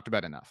hasn't been talked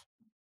about enough.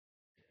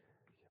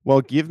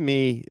 Well, give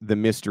me the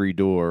mystery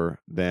door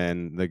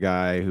than the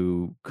guy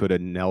who could have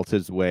knelt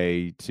his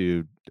way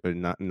to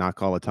not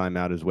call a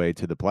timeout his way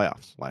to the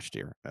playoffs last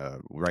year,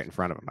 right in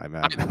front of him.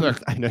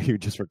 I know you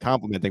just were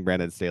complimenting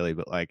Brandon Staley,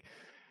 but like,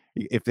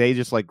 if they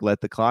just like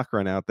let the clock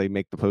run out, they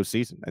make the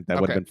postseason. That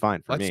would have been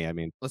fine for me. I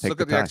mean, let's look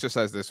at the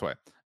exercise this way.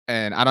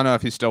 And I don't know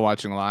if he's still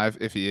watching live.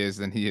 If he is,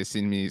 then he has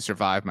seen me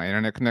survive my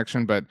internet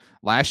connection. But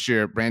last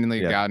year, Brandon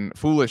Lee Gowton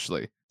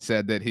foolishly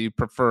said that he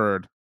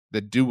preferred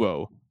the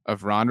duo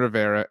of Ron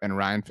Rivera and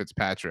Ryan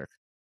Fitzpatrick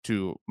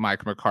to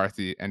Mike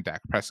McCarthy and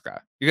Dak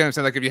Prescott. You get what I'm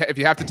saying? Like, if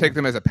you have to take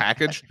them as a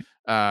package,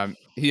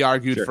 he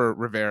argued for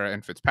Rivera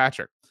and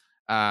Fitzpatrick.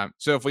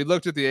 So if we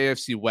looked at the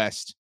AFC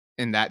West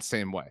in that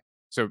same way,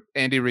 so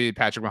Andy Reid,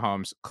 Patrick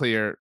Mahomes,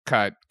 clear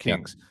cut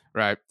kings,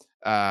 right?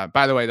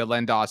 By the way, the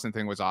Len Dawson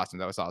thing was awesome.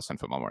 That was awesome.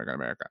 Football Morgan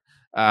America.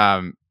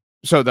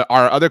 So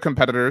our other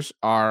competitors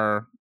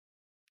are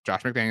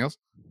Josh McDaniels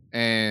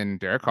and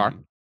Derek Carr,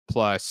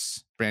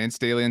 plus Brandon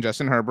Staley and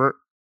Justin Herbert,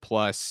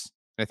 plus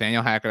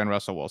Nathaniel Hackett and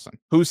Russell Wilson.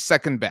 Who's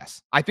second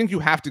best? I think you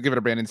have to give it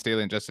to Brandon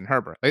Staley and Justin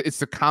Herbert. It's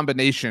the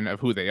combination of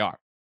who they are.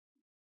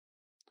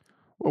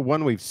 Well,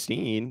 one we've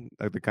seen,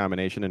 like the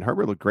combination, and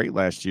Herbert looked great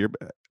last year,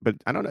 but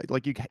I don't know.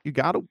 Like, you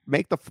got to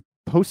make the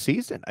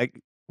postseason.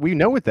 We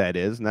know what that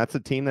is, and that's a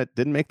team that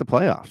didn't make the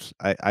playoffs.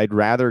 I'd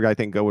rather, I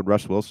think, go with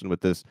Russ Wilson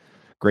with this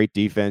great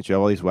defense. You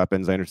have all these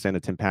weapons. I understand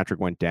that Tim Patrick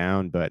went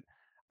down, but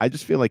I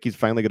just feel like he's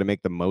finally going to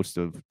make the most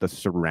of the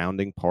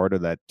surrounding part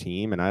of that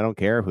team, and I don't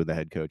care who the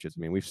head coach is. I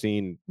mean, we've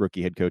seen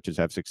rookie head coaches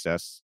have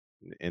success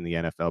in the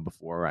NFL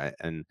before,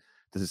 and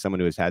this is someone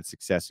who has had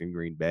success in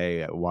Green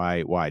Bay.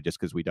 Why? Just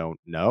because we don't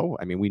know?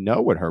 I mean, we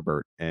know what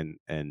Herbert and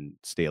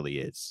Staley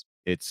is.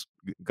 It's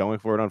going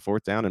for it on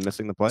fourth down and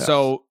missing the playoffs.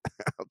 So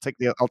I'll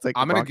take.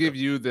 I'm going to give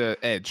you the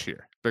edge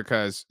here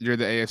because you're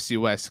the AFC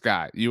West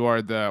guy. You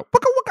are the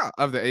waka waka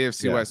of the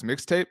AFC West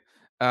mixtape.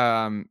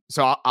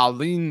 So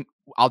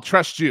I'll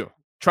trust you.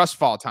 Trust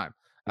fall time.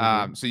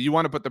 So you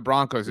want to put the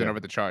Broncos in over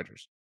the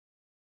Chargers?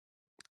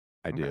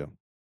 I do.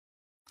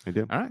 All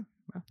right.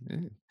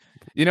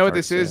 You know what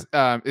this is?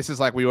 This is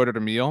like we ordered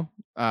a meal.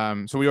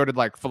 So we ordered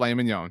like filet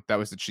mignon. That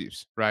was the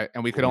Chiefs, right?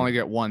 And we could only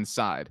get one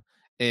side.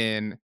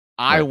 And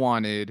I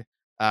wanted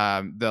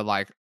the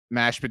like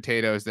mashed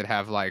potatoes that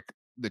have like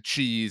the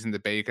cheese and the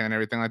bacon and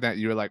everything like that.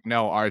 You were like,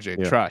 no,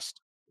 RJ,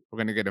 trust. We're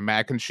gonna get a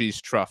mac and cheese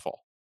truffle.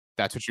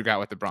 That's what you got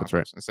with the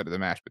Broncos instead of the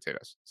mashed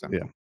potatoes. So.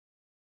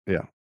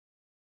 Yeah.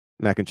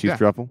 Mac and cheese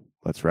truffle.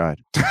 Let's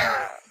ride.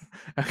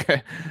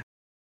 Okay.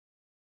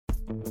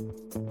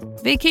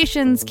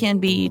 Vacations can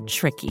be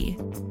tricky.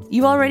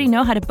 You already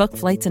know how to book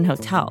flights and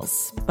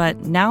hotels, but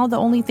now the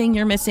only thing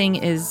you're missing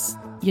is,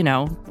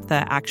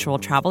 the actual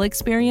travel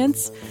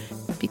experience.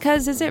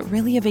 Because is it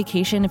really a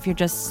vacation if you're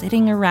just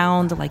sitting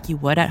around like you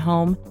would at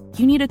home?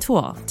 You need a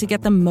tool to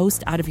get the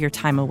most out of your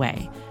time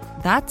away.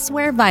 That's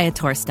where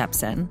Viator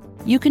steps in.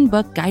 You can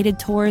book guided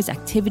tours,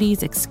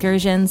 activities,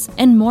 excursions,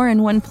 and more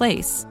in one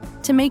place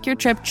to make your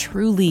trip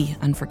truly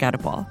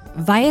unforgettable.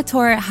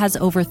 Viator has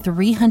over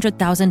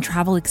 300,000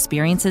 travel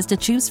experiences to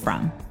choose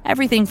from.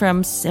 Everything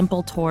from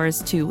simple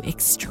tours to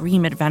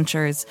extreme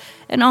adventures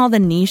and all the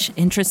niche,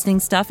 interesting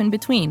stuff in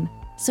between.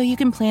 So you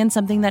can plan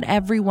something that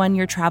everyone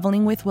you're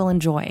traveling with will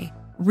enjoy.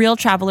 Real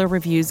traveler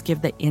reviews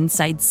give the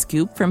inside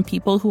scoop from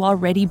people who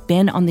already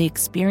been on the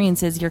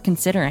experiences you're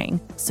considering,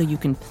 so you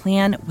can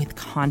plan with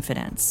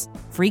confidence.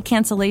 Free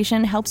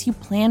cancellation helps you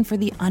plan for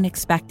the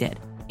unexpected.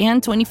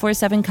 And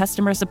 24/7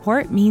 customer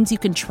support means you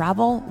can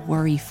travel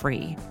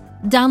worry-free.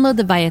 Download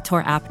the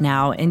Viator app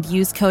now and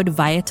use code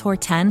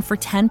Viator10 for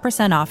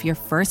 10% off your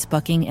first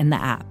booking in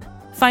the app.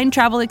 Find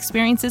travel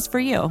experiences for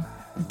you.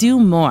 Do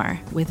more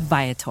with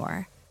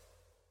Viator.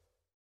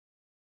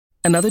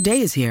 Another day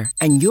is here,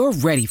 and you're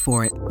ready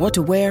for it. What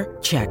to wear?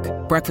 Check.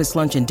 Breakfast,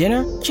 lunch, and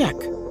dinner? Check.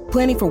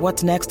 Planning for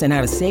what's next and how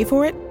to save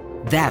for it?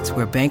 That's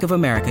where Bank of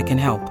America can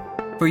help.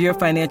 For your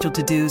financial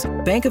to-dos,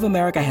 Bank of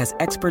America has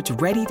experts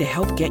ready to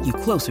help get you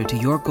closer to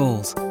your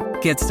goals.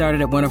 Get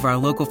started at one of our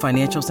local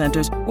financial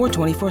centers or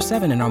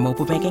 24/7 in our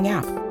mobile banking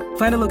app.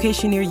 Find a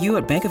location near you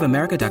at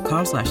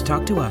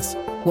bankofamerica.com/talktous.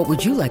 What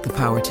would you like the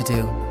power to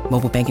do?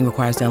 Mobile banking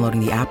requires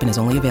downloading the app and is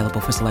only available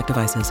for select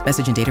devices.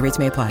 Message and data rates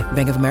may apply.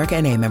 Bank of America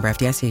N.A., member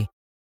FDIC.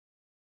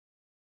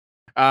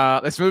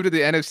 Let's move to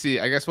the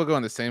NFC. I guess we'll go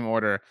in the same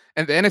order.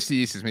 And the NFC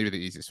East is maybe the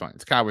easiest one.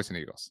 It's Cowboys and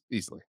Eagles,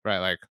 easily, right?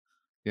 Like,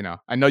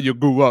 I know you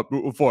grew up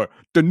rooting for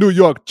the New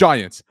York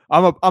Giants.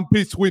 I'm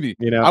Pete Sweeney.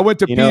 I went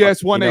to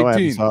PS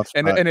 118,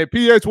 and at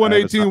PS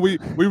 118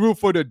 we root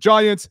for the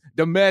Giants,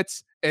 the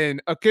Mets,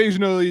 and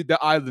occasionally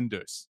the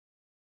Islanders.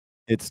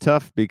 It's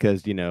tough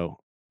because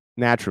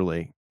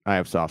naturally I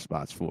have soft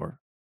spots for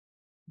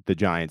the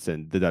Giants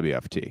and the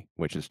WFT,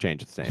 which has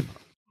changed its name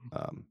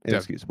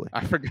inexcusably.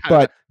 I forgot.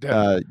 But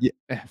the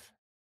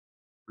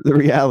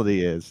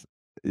reality is,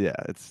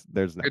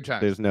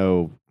 there's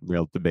no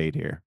real debate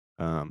here.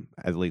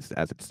 At least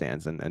as it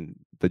stands, and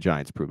the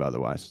Giants prove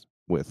otherwise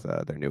with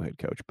their new head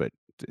coach. But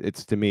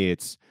to me,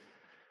 it's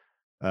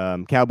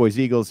Cowboys,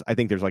 Eagles. I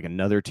think there's like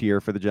another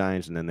tier for the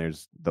Giants, and then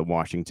there's the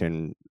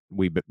Washington.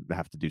 We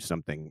have to do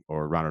something,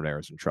 or Ron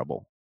Rivera's in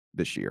trouble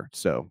this year.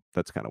 So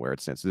that's kind of where it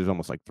stands. So there's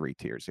almost like 3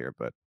 tiers here,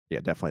 but yeah,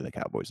 definitely the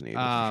Cowboys and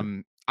Eagles.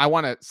 Sure. I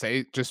want to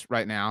say just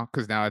right now,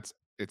 because now it's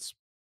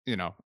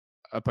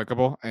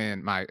applicable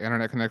and my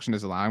internet connection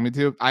is allowing me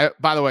to.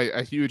 By the way,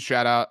 a huge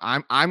shout out.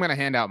 I'm going to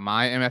hand out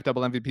my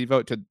MFL MVP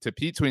vote to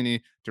Pete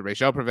Sweeney, to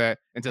Rachel Prevet,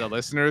 and to the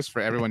listeners for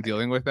everyone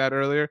dealing with that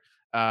earlier.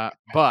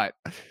 But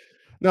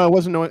no, it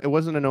wasn't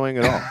annoying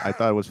at all. I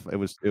thought it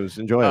was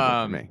enjoyable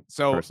for me.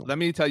 So personally. Let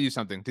me tell you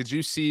something. Did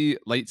you see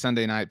late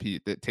Sunday night,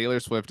 Pete, that Taylor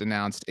Swift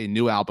announced a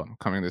new album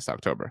coming this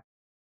October?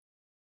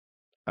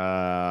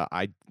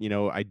 I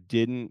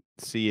didn't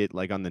see it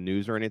like on the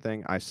news or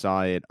anything. I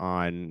saw it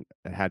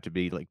had to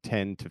be like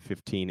 10 to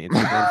 15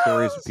 Instagram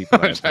stories of people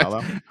that I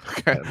follow.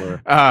 Okay.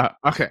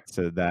 Okay.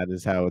 So that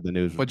is how the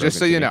news was. Well, just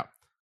so you know,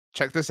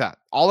 check this out.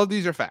 All of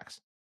these are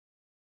facts.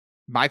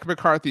 Mike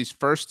McCarthy's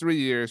first 3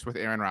 years with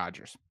Aaron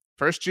Rodgers.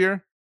 First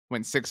year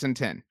went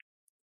 6-10.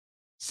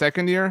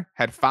 Second year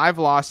had 5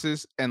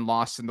 losses and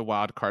lost in the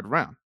wild card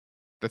round.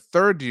 The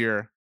third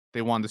year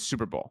they won the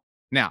Super Bowl.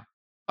 Now,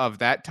 of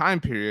that time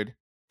period,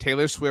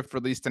 Taylor Swift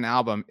released an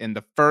album in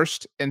the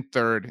first and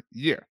third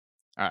year.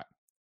 All right.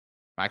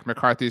 Mike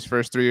McCarthy's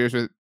first 3 years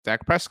with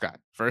Dak Prescott.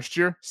 First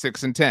year,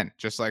 6-10,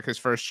 just like his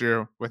first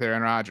year with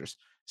Aaron Rodgers.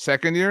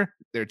 Second year,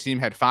 their team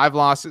had 5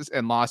 losses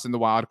and lost in the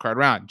wild card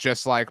round,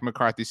 just like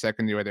McCarthy's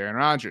second year with Aaron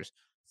Rodgers.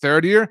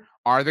 Third year,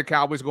 are the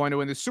Cowboys going to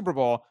win the Super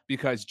Bowl?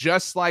 Because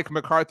just like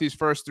McCarthy's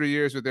first 3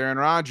 years with Aaron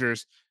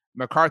Rodgers,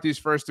 McCarthy's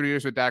first 3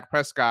 years with Dak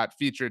Prescott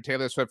featured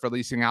Taylor Swift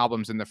releasing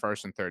albums in the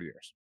first and third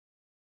years.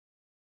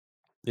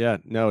 Yeah,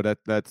 no,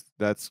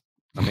 that's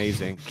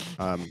amazing.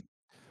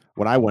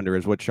 What I wonder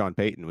is what Sean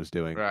Payton was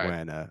doing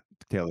when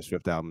Taylor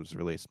Swift album was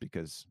released,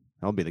 because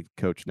I'll be the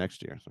coach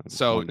next year.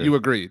 So you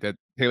agree that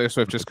Taylor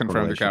Swift just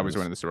confirmed the Cowboys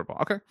winning the Super Bowl?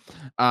 Okay.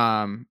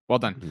 Well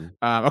done.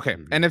 Okay.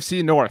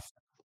 NFC North.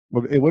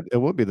 Well, it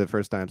would be the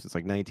first time since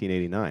like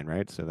 1989,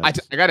 right? So I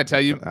got to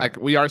tell you,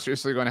 we are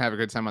seriously going to have a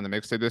good time on the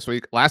mixtape this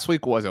week. Last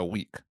week was a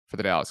week for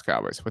the Dallas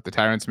Cowboys with the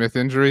Tyron Smith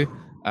injury.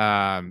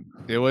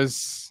 It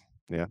was.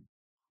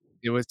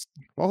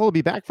 Well, he'll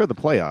be back for the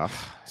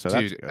playoff. So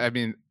dude, I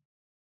mean,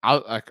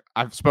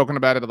 I've spoken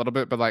about it a little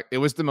bit, but it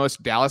was the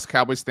most Dallas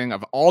Cowboys thing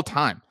of all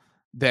time.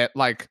 That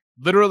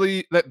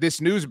literally that this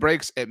news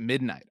breaks at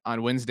midnight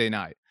on Wednesday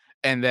night,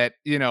 and that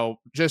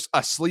just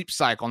a sleep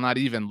cycle, not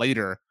even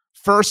later.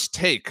 First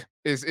Take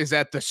is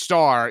at the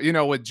Star,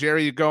 with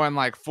Jerry going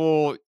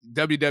full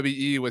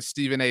WWE with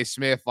Stephen A.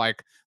 Smith,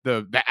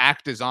 the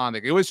act is on.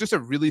 It was just a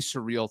really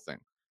surreal thing.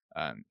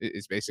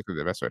 Is basically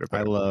the best way to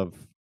put it.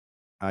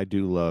 I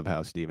do love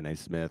how Stephen A.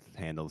 Smith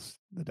handles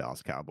the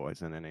Dallas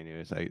Cowboys and any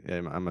news. I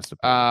must have.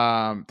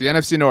 The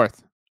NFC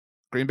North,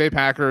 Green Bay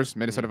Packers,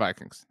 Minnesota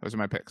Vikings. Those are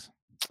my picks.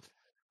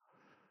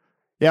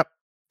 Yep.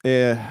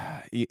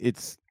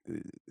 It's.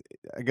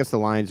 I guess the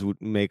lines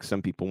would make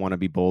some people want to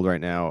be bold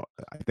right now.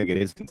 I think it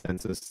is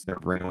consensus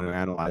for anyone who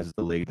analyzes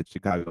the league that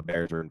Chicago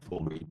Bears are in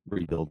full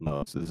rebuild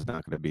mode. So this is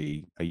not going to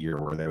be a year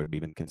where they would be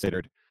even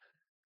considered.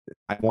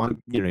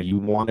 You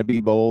want to be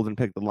bold and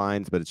pick the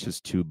lines, but it's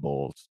just too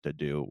bold to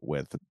do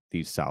with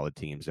these solid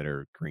teams that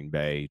are Green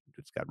Bay.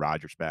 It's got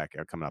Rodgers back,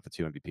 coming off of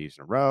 2 MVPs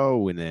in a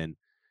row, and then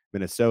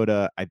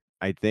Minnesota. I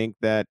think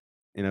that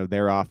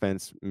their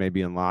offense may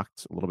be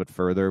unlocked a little bit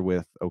further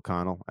with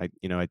O'Connell. I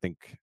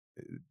think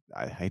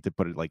I hate to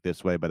put it like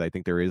this way, but I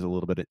think there is a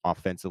little bit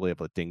offensively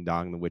of a ding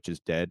dong, the witch is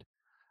dead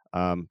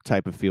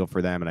type of feel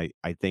for them, and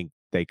I think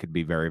they could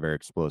be very, very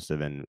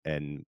explosive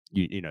and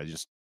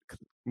just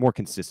more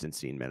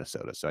consistency in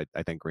Minnesota. So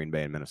I think Green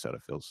Bay and Minnesota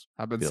feels.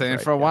 I've been feels saying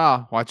right, for a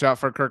while, watch out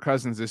for Kirk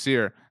Cousins this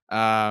year.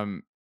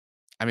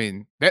 I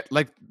mean, I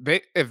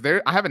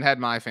haven't had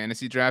my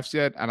fantasy drafts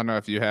yet. I don't know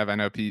if you have. I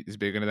know Pete is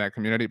big into that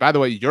community. By the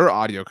way, your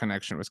audio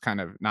connection was kind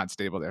of not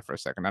stable there for a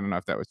second. I don't know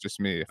if that was just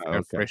me. If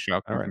Okay. Rachel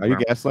All can right. Are you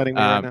confirm. gaslighting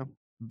me right now?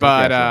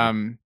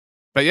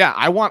 But yeah,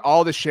 I want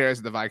all the shares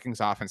of the Vikings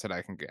offense that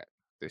I can get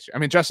this year. I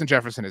mean, Justin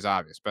Jefferson is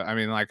obvious, but I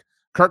mean, like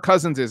Kirk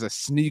Cousins is a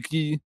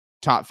sneaky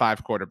top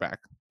 5 quarterback,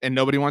 and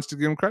nobody wants to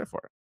give him credit for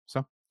it.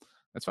 So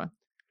that's fine.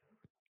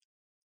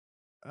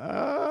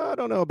 I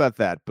don't know about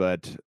that,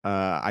 but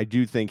I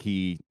do think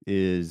he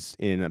is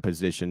in a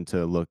position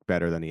to look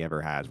better than he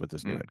ever has with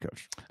this new head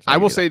coach. So I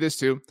will say this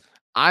too.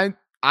 I'm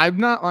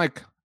not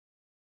like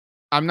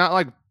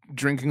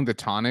drinking the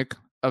tonic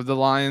of the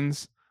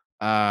Lions.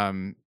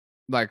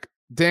 Like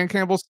Dan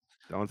Campbell's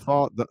don't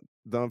fall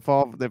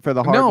for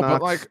the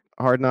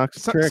hard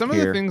knocks. Some of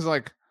the things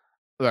like,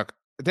 look,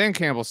 Dan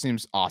Campbell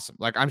seems awesome.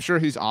 Like, I'm sure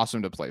he's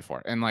awesome to play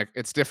for. And like,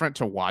 it's different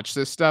to watch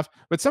this stuff,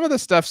 but some of the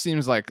stuff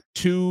seems like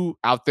too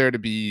out there to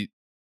be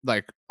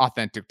like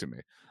authentic to me.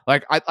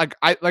 Like,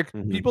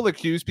 people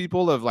accuse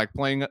people of like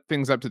playing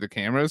things up to the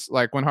cameras.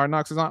 Like when Hard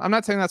Knocks is on, I'm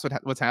not saying that's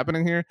what's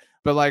happening here,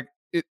 but like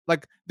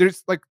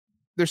there's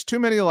too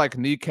many like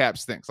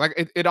kneecaps things. Like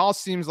it all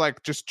seems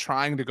like just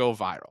trying to go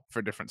viral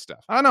for different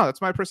stuff. I don't know.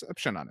 That's my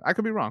perception on it. I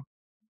could be wrong.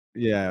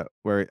 Yeah.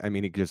 Where, I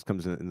mean, he just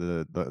comes in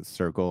the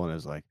circle and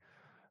is like,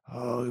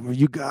 oh,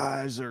 you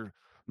guys are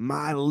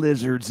my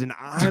lizards, and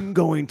I'm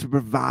going to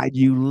provide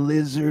you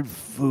lizard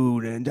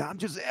food, and I'm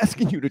just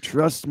asking you to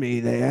trust me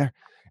there,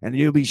 and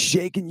you'll be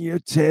shaking your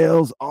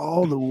tails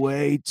all the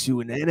way to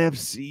an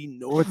NFC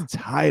North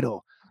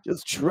title.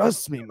 Just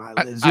trust me, my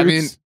lizards. I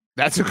mean,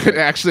 that's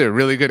actually a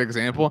really good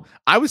example.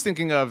 I was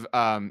thinking of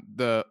one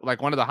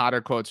of the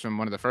hotter quotes from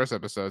one of the first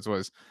episodes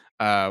was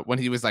when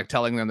he was like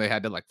telling them they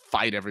had to like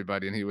fight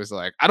everybody, and he was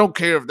like, I don't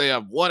care if they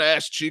have one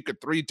ass cheek or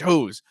 3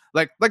 toes.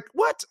 Like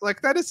what?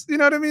 Like that is, you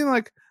know what I mean?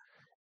 Like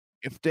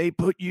if they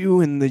put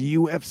you in the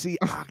UFC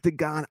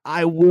octagon,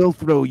 I will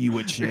throw you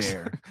a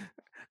chair.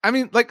 I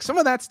mean, like some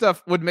of that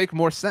stuff would make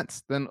more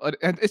sense than,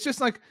 and it's just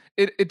like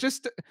it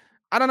just,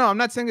 I don't know. I'm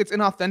not saying it's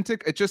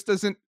inauthentic. It just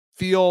doesn't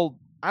feel,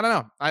 I don't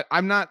know.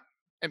 I'm not.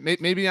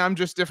 Maybe I'm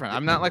just different.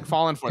 I'm not like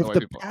falling for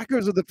the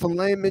Packers are the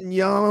filet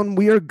mignon,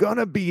 we are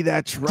gonna be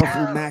that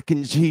truffle mac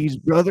and cheese,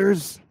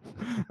 brothers.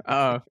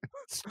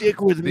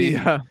 Stick with me.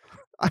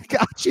 I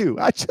got you.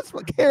 I just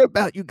care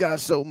about you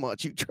guys so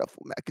much. You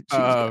truffle mac and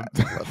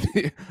cheese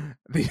guys.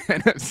 The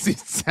NFC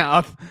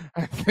South,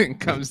 I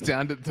think, comes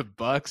down to the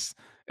Bucks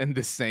and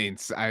the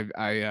Saints. I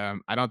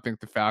don't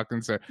think the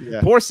Falcons are. Yeah.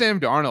 Poor Sam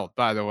Darnold,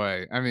 by the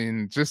way. I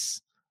mean,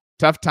 just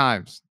tough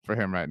times for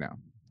him right now.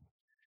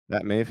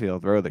 That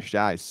Mayfield throw, the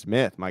Shy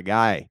Smith, my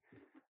guy,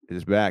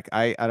 is back.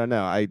 I don't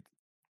know. I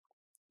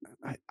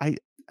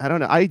don't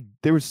know.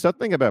 There was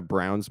something about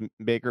Browns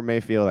Baker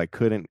Mayfield I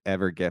couldn't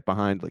ever get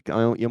behind. Like you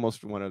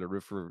almost wanted to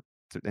root for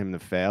him to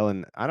fail,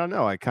 and I don't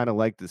know. I kind of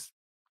like this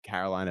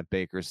Carolina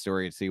Baker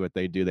story and see what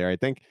they do there. I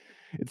think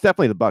it's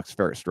definitely the Bucks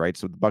first, right?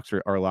 So the Bucks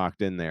are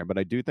locked in there, but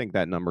I do think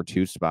that number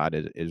 2 spot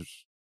is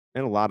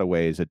in a lot of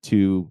ways a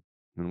 2.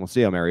 And we'll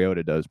see how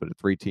Mariota does, but a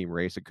 3-team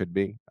race it could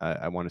be.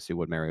 I want to see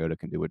what Mariota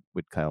can do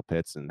with Kyle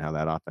Pitts and how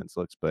that offense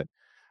looks. But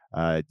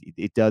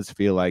it does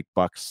feel like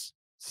Bucks,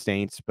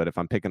 Saints. But if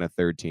I'm picking a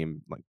 3rd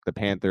team, like the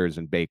Panthers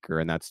and Baker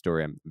and that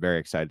story, I'm very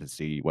excited to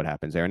see what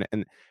happens there.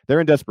 And they're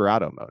in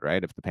desperado mode,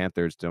 right? If the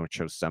Panthers don't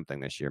show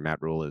something this year,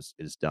 Matt Rule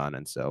is done.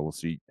 And so we'll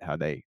see how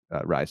they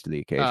rise to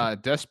the occasion.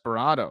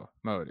 Desperado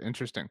mode.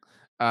 Interesting.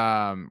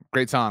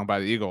 Great song by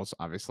the Eagles,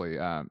 obviously.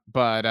 Yeah.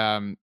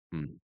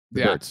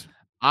 Birds.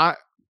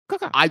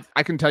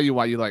 I can tell you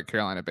why you like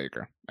Carolina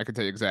Baker. I can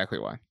tell you exactly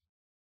why.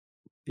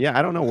 Yeah,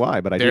 I don't know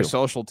why, but their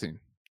social team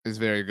is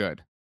very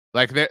good.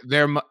 Like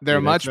they're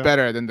much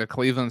better than the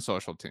Cleveland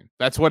social team.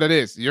 That's what it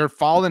is. You're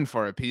falling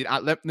for it, Pete.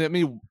 Let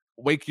me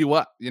wake you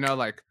up. You know,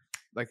 like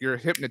you're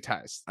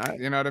hypnotized.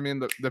 You know what I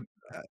mean?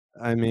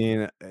 I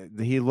mean,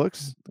 he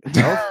looks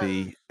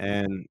healthy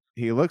and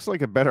he looks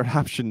like a better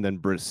option than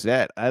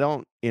Brissett. I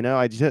don't, you know,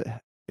 I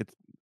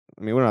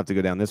mean, we don't have to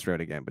go down this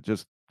road again, but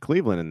just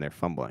Cleveland and their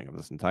fumbling of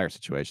this entire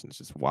situation is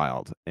just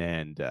wild.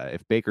 And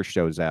if Baker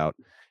shows out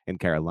in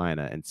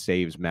Carolina and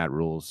saves Matt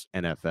Rule's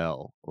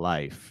NFL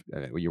life,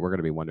 we're going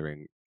to be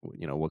wondering,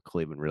 you know, what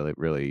Cleveland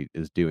really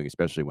is doing,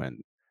 especially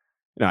when,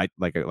 you know,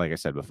 like I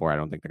said before, I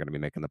don't think they're going to be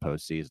making the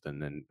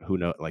postseason. And who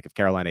knows, like if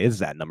Carolina is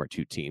that number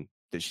 2 team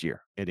this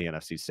year in the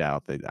NFC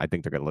South, I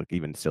think they're going to look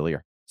even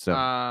sillier. So,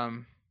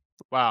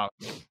 wow,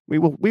 we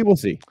will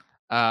see.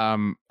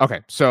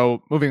 Okay,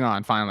 so moving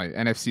on. Finally,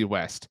 NFC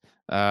West.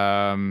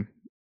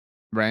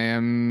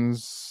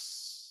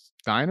 Rams,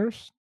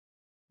 Niners.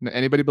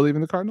 Anybody believe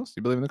in the Cardinals?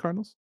 You believe in the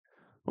Cardinals?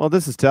 Well,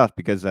 this is tough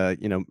because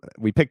you know,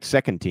 we picked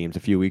 2nd teams a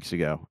few weeks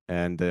ago,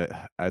 and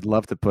I'd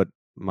love to put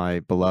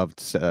my beloved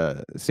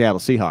Seattle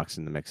Seahawks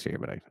in the mix here,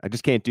 but I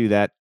just can't do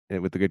that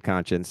with a good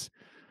conscience.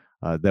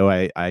 Though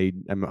I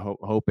am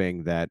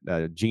hoping that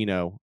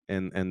Geno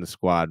and the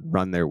squad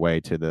run their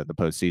way to the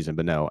postseason.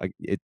 But no,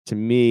 to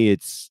me,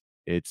 it's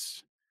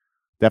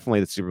definitely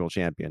the Super Bowl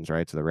champions,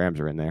 right? So the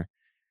Rams are in there.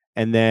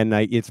 And then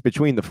it's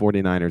between the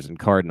 49ers and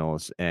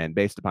Cardinals. And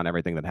based upon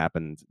everything that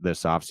happened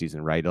this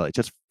offseason, right, it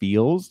just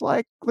feels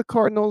like the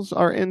Cardinals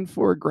are in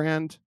for a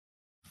grand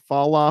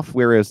fall off,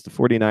 whereas the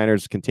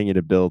 49ers continue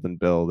to build and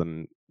build.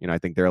 And, I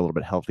think they're a little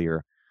bit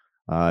healthier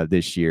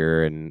this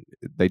year. And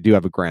they do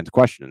have a grand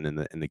question in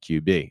the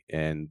QB.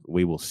 And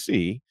we will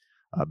see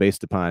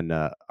based upon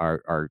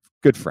our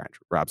good friend,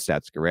 Rob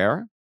Stats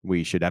Guerrera.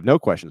 We should have no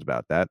questions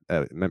about that.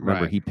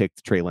 Remember, he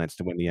picked Trey Lance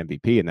to win the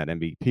MVP in that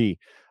MVP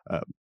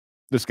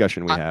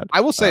discussion we had.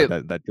 I will say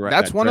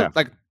that's one of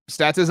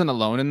Stats isn't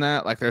alone in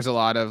that. Like, there's a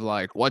lot of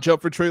watch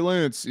out for Trey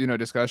Lance,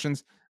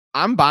 discussions.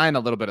 I'm buying a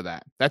little bit of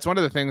that. That's one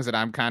of the things that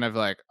I'm kind of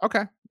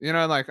okay,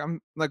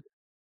 I'm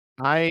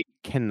I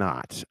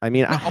cannot. I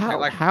mean,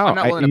 how? I'm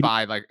not willing to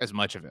buy as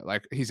much of it.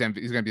 He's going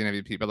to be an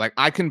MVP, but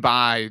I can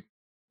buy.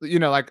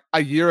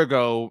 A year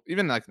ago,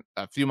 even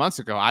a few months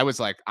ago, I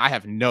was I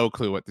have no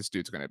clue what this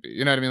dude's going to be.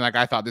 You know what I mean?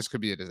 I thought this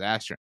could be a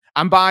disaster.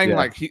 I'm buying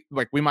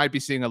we might be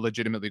seeing a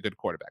legitimately good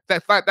quarterback.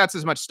 That's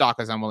as much stock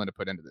as I'm willing to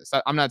put into this.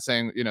 I'm not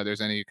saying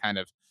there's any kind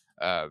of.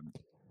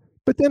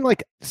 But then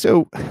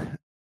so,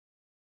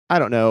 I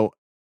don't know.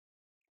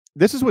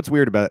 This is what's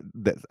weird about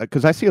that,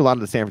 because I see a lot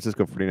of the San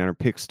Francisco 49er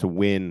picks to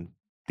win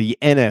the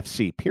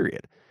NFC.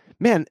 Period.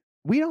 Man,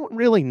 we don't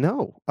really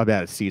know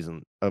about a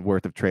season of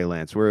worth of Trey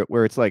Lance. Where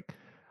it's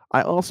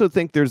I also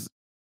think there's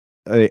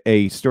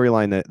a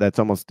storyline that's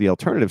almost the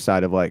alternative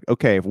side of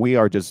okay, if we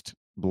are just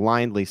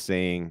blindly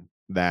saying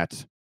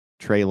that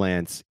Trey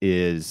Lance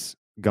is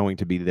going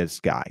to be this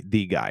guy,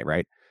 the guy,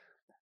 right?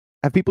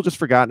 Have people just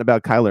forgotten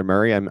about Kyler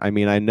Murray? I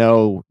mean, I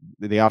know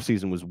the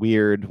offseason was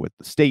weird with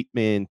the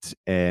statement,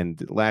 and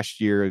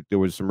last year there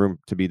was some room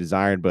to be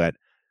desired, but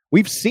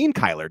we've seen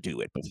Kyler do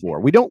it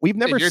before. We've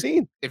never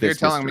seen. If you're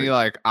telling me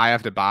I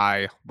have to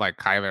buy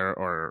Kyler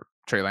or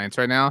Trey Lance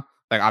right now,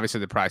 obviously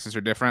the prices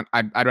are different.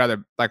 I'd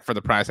rather for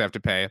the price I have to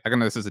pay. I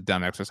know this is a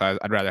dumb exercise.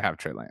 I'd rather have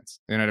Trey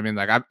Lance. You know what I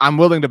mean? I'm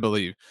willing to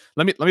believe.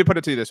 Let me put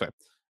it to you this way: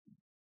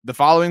 the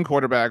following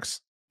quarterbacks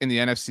in the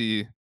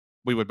NFC,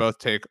 we would both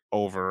take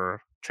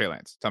over Trey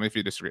Lance. Tell me if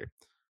you disagree.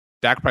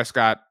 Dak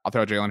Prescott. I'll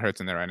throw Jalen Hurts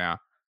in there right now.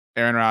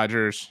 Aaron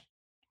Rodgers,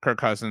 Kirk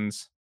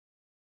Cousins,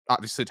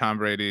 obviously Tom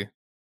Brady,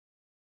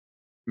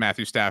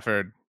 Matthew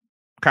Stafford,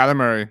 Kyler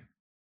Murray.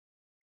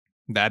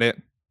 That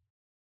it?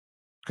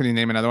 Can you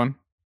name another one?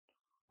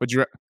 Would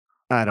you?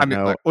 I don't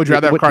know. Would you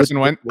rather have Carson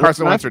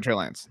Wentz or Trey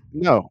Lance?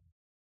 No,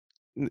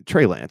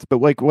 Trey Lance. But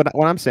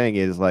what I'm saying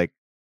is I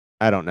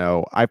don't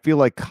know. I feel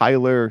like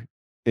Kyler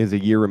is a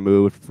year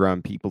removed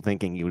from people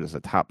thinking he was a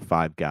top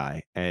 5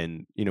 guy,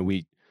 and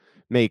we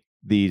make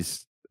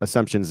these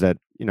assumptions that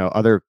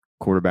other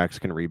quarterbacks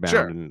can rebound.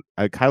 Sure. And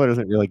Kyler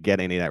doesn't really get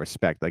any of that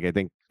respect. I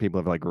think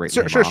people have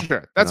written sure. off.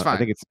 That's fine. I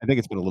think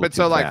it's been a little. But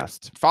too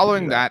fast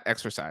following that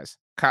exercise,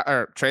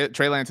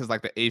 Trey Lance is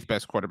the 8th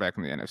best quarterback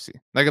in the NFC.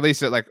 At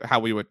least how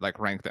we would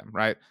rank them,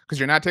 right? Because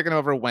you're not taking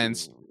over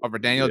Wentz over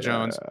Daniel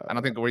Jones. I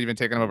don't think we're even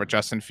taking over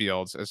Justin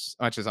Fields as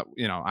much as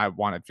I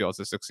wanted Fields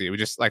to succeed. We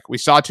just we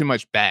saw too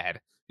much bad.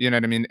 You know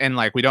what I mean? And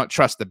we don't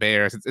trust the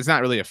Bears. It's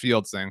not really a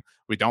Fields thing.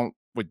 We're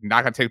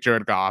not gonna take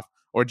Jared Goff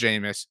or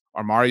Jameis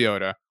or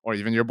Mariota or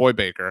even your boy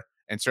Baker,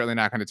 and certainly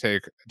not going to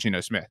take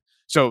Geno Smith.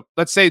 So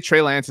let's say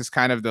Trey Lance is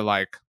kind of the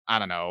I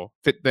don't know,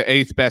 the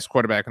 8th best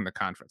quarterback in the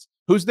conference.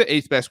 Who's the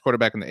 8th best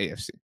quarterback in the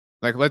AFC?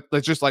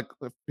 Let's just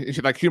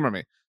humor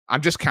me.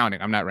 I'm just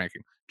counting. I'm not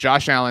ranking.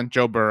 Josh Allen,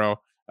 Joe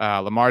Burrow,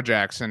 Lamar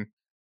Jackson.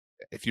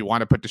 If you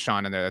want to put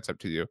Deshaun in there, that's up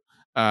to you.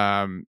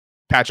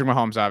 Patrick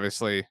Mahomes,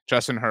 obviously,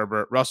 Justin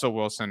Herbert, Russell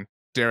Wilson,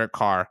 Derek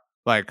Carr.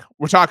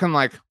 We're talking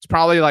it's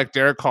probably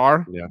Derek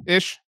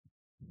Carr-ish,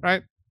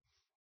 right?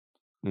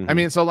 Mm-hmm. I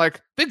mean, so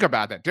think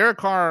about that. Derek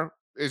Carr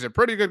is a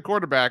pretty good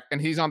quarterback, and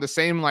he's on the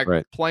same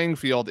playing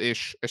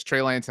field-ish as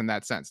Trey Lance in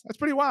that sense. That's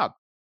pretty wild.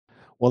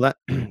 Well,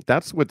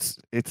 that's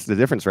it's the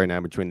difference right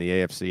now between the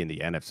AFC and the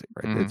NFC,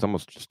 right? Mm-hmm. It's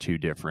almost just two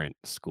different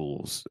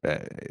schools.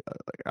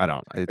 I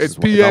don't. It's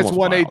PS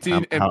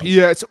 118 and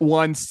PS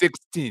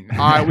 116. All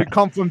right, we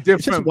come from different.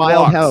 It's just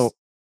wild how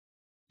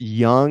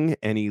young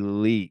and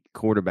elite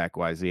quarterback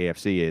wise the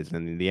AFC is,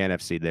 and in the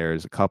NFC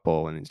there's a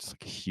couple, and it's just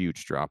a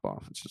huge drop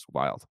off. It's just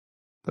wild.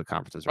 The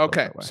conferences are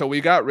okay. So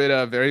we got rid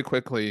of very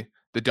quickly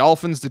the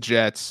Dolphins, the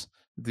Jets,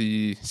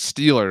 the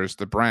Steelers,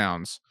 the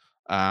Browns,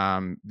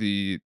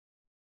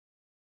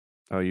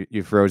 Oh,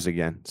 you froze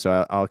again.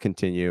 So I'll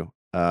continue.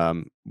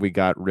 We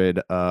got rid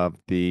of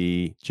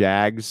the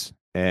Jags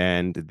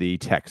and the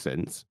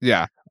Texans.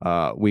 Yeah.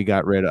 We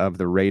got rid of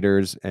the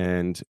Raiders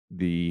and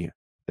the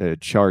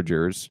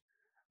Chargers.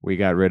 We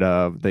got rid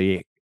of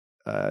the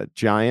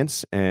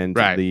Giants and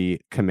the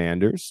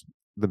Commanders,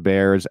 the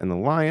Bears and the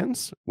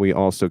Lions. We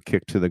also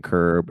kicked to the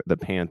curb the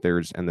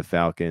Panthers and the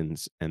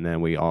Falcons. And then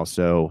we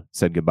also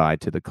said goodbye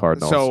to the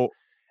Cardinals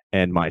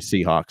and my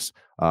Seahawks.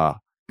 My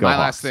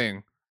last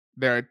thing.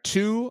 There are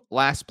 2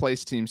 last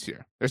place teams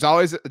here.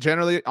 There's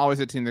generally always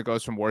a team that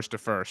goes from worst to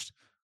first.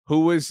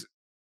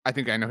 I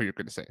think I know who you're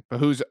going to say, but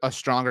who's a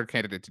stronger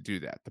candidate to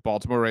do that? The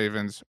Baltimore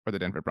Ravens or the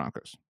Denver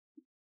Broncos?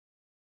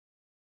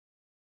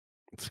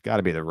 It's got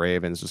to be the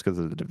Ravens just because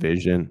of the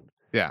division.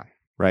 Yeah.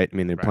 right? I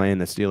mean, they're playing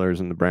the Steelers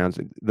and the Browns.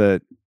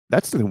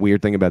 That's the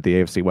weird thing about the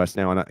AFC West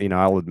now, and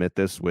I'll admit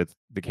this: with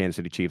the Kansas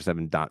City Chiefs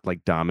having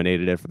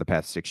dominated it for the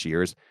past 6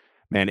 years,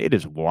 man, it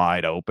is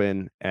wide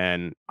open.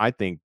 And I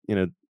think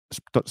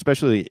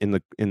especially in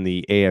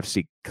the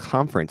AFC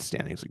conference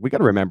standings, we got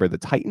to remember the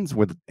Titans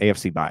were the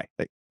AFC bye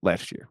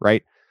last year,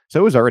 right?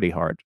 So it was already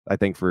hard, I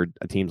think, for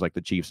teams like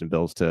the Chiefs and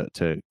Bills to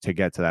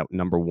get to that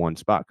number one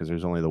spot because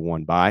there's only the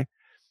one bye.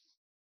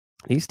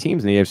 These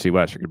teams in the AFC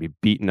West are going to be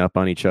beating up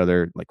on each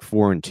other. Like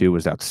 4-2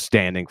 was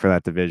outstanding for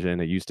that division.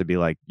 It used to be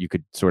like you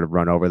could sort of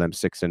run over them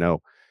 6-0.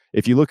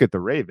 If you look at the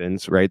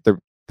Ravens, right,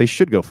 they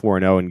should go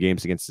 4-0 in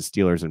games against the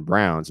Steelers and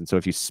Browns. And so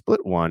if you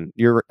split one,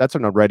 that's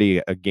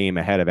already a game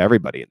ahead of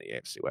everybody in the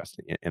AFC West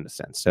in a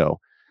sense.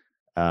 So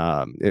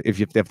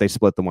if they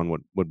split, the one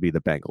would be the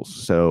Bengals.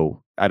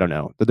 So I don't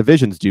know. The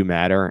divisions do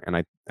matter, and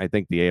I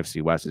think the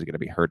AFC West is going to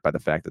be hurt by the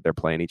fact that they're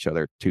playing each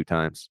other 2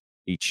 times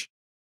each.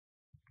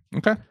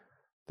 Okay.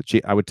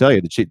 I would tell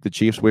you the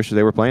Chiefs wish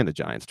they were playing the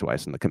Giants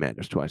twice and the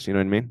Commanders twice. You know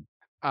what I mean?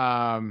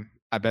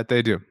 I bet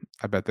they do.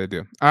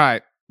 All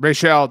right,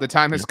 Rachel, the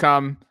time has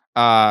come.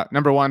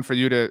 Number one, for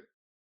you to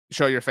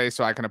show your face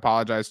so I can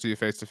apologize to you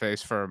face to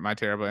face for my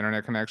terrible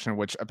internet connection,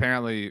 which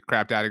apparently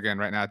crapped out again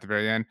right now at the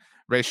very end.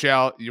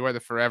 Rachel, you are the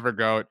forever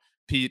GOAT.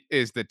 Pete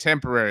is the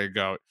temporary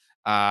GOAT.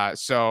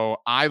 So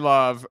I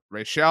love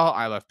Rachel.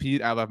 I love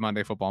Pete. I love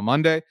Monday Football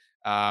Monday.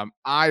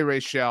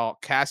 Rachel,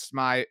 cast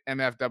my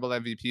MFdouble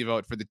MVP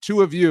vote for the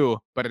two of you,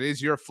 but it is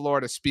your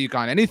floor to speak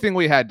on anything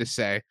we had to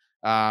say,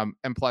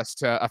 and plus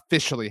to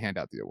officially hand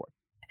out the award.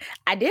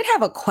 I did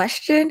have a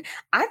question.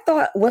 I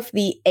thought with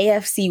the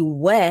AFC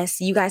West,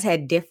 you guys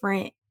had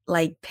different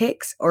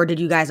picks, or did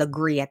you guys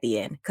agree at the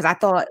end? Because I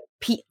thought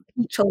Pete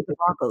chose the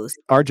Broncos.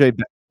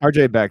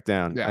 RJ backed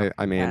down. Yeah.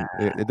 I mean,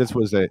 this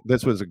was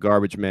a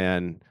garbage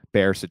man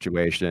Bear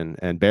situation,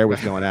 and Bear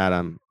was going at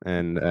him,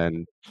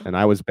 and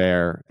I was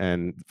Bear,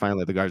 and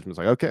finally the guardsman was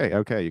like,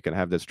 okay, you can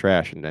have this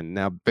trash, and then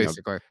now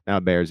basically now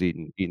Bear's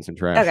eating some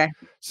trash. Okay.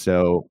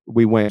 So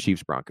we went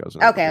Chiefs Broncos.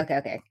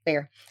 Okay,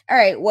 fair. All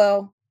right,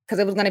 well, because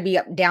it was going to be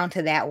down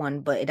to that one,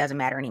 but it doesn't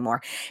matter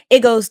anymore. It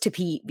goes to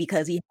Pete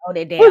because he held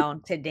it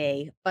down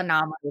today.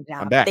 Phenomenal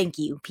job. Thank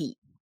you, Pete.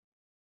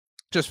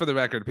 Just for the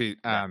record, Pete,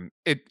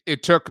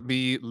 it took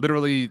me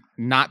literally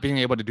not being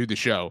able to do the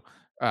show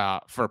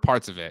for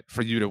parts of it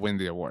for you to win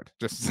the award.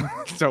 Just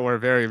so we're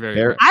very, very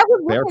Bear, I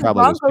was Bear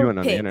probably was doing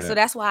on the internet. So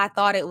that's why I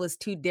thought it was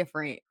 2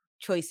 different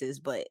choices,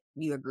 but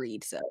you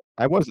agreed. So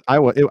I was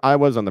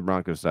on the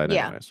Broncos side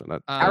anyway. So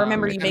that, I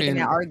remember you making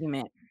that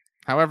argument.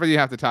 However you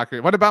have to talk.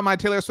 What about my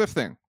Taylor Swift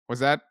thing? Was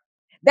that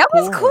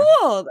was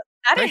cool.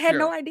 I had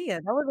no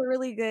idea. That was a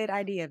really good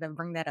idea to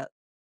bring that up.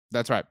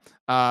 That's right.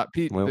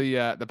 Pete,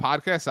 the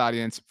podcast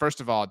audience,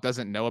 first of all,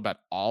 doesn't know about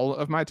all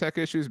of my tech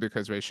issues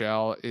because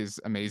Rachel is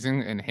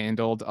amazing and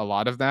handled a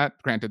lot of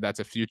that. Granted, that's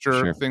a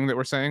future thing that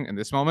we're saying in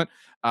this moment.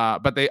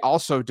 But they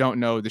also don't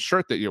know the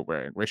shirt that you're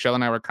wearing. Rachel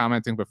and I were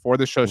commenting before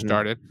the show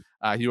started.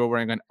 You were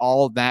wearing an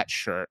All That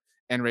shirt.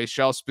 And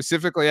Rachel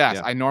specifically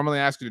asked, I normally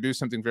ask you to do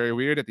something very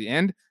weird at the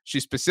end.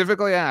 She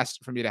specifically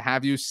asked for me to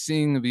have you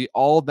sing the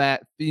All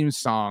That theme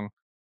song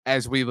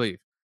as we leave.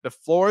 The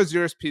floor is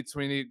yours, Pete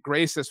Sweeney.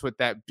 Grace us with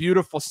that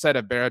beautiful set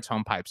of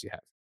baritone pipes you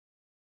have.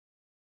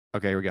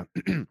 Okay, here we go.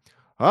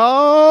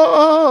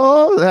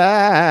 All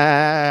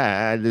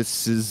that,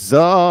 this is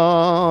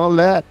all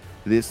that,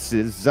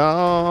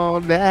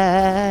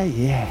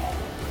 yeah.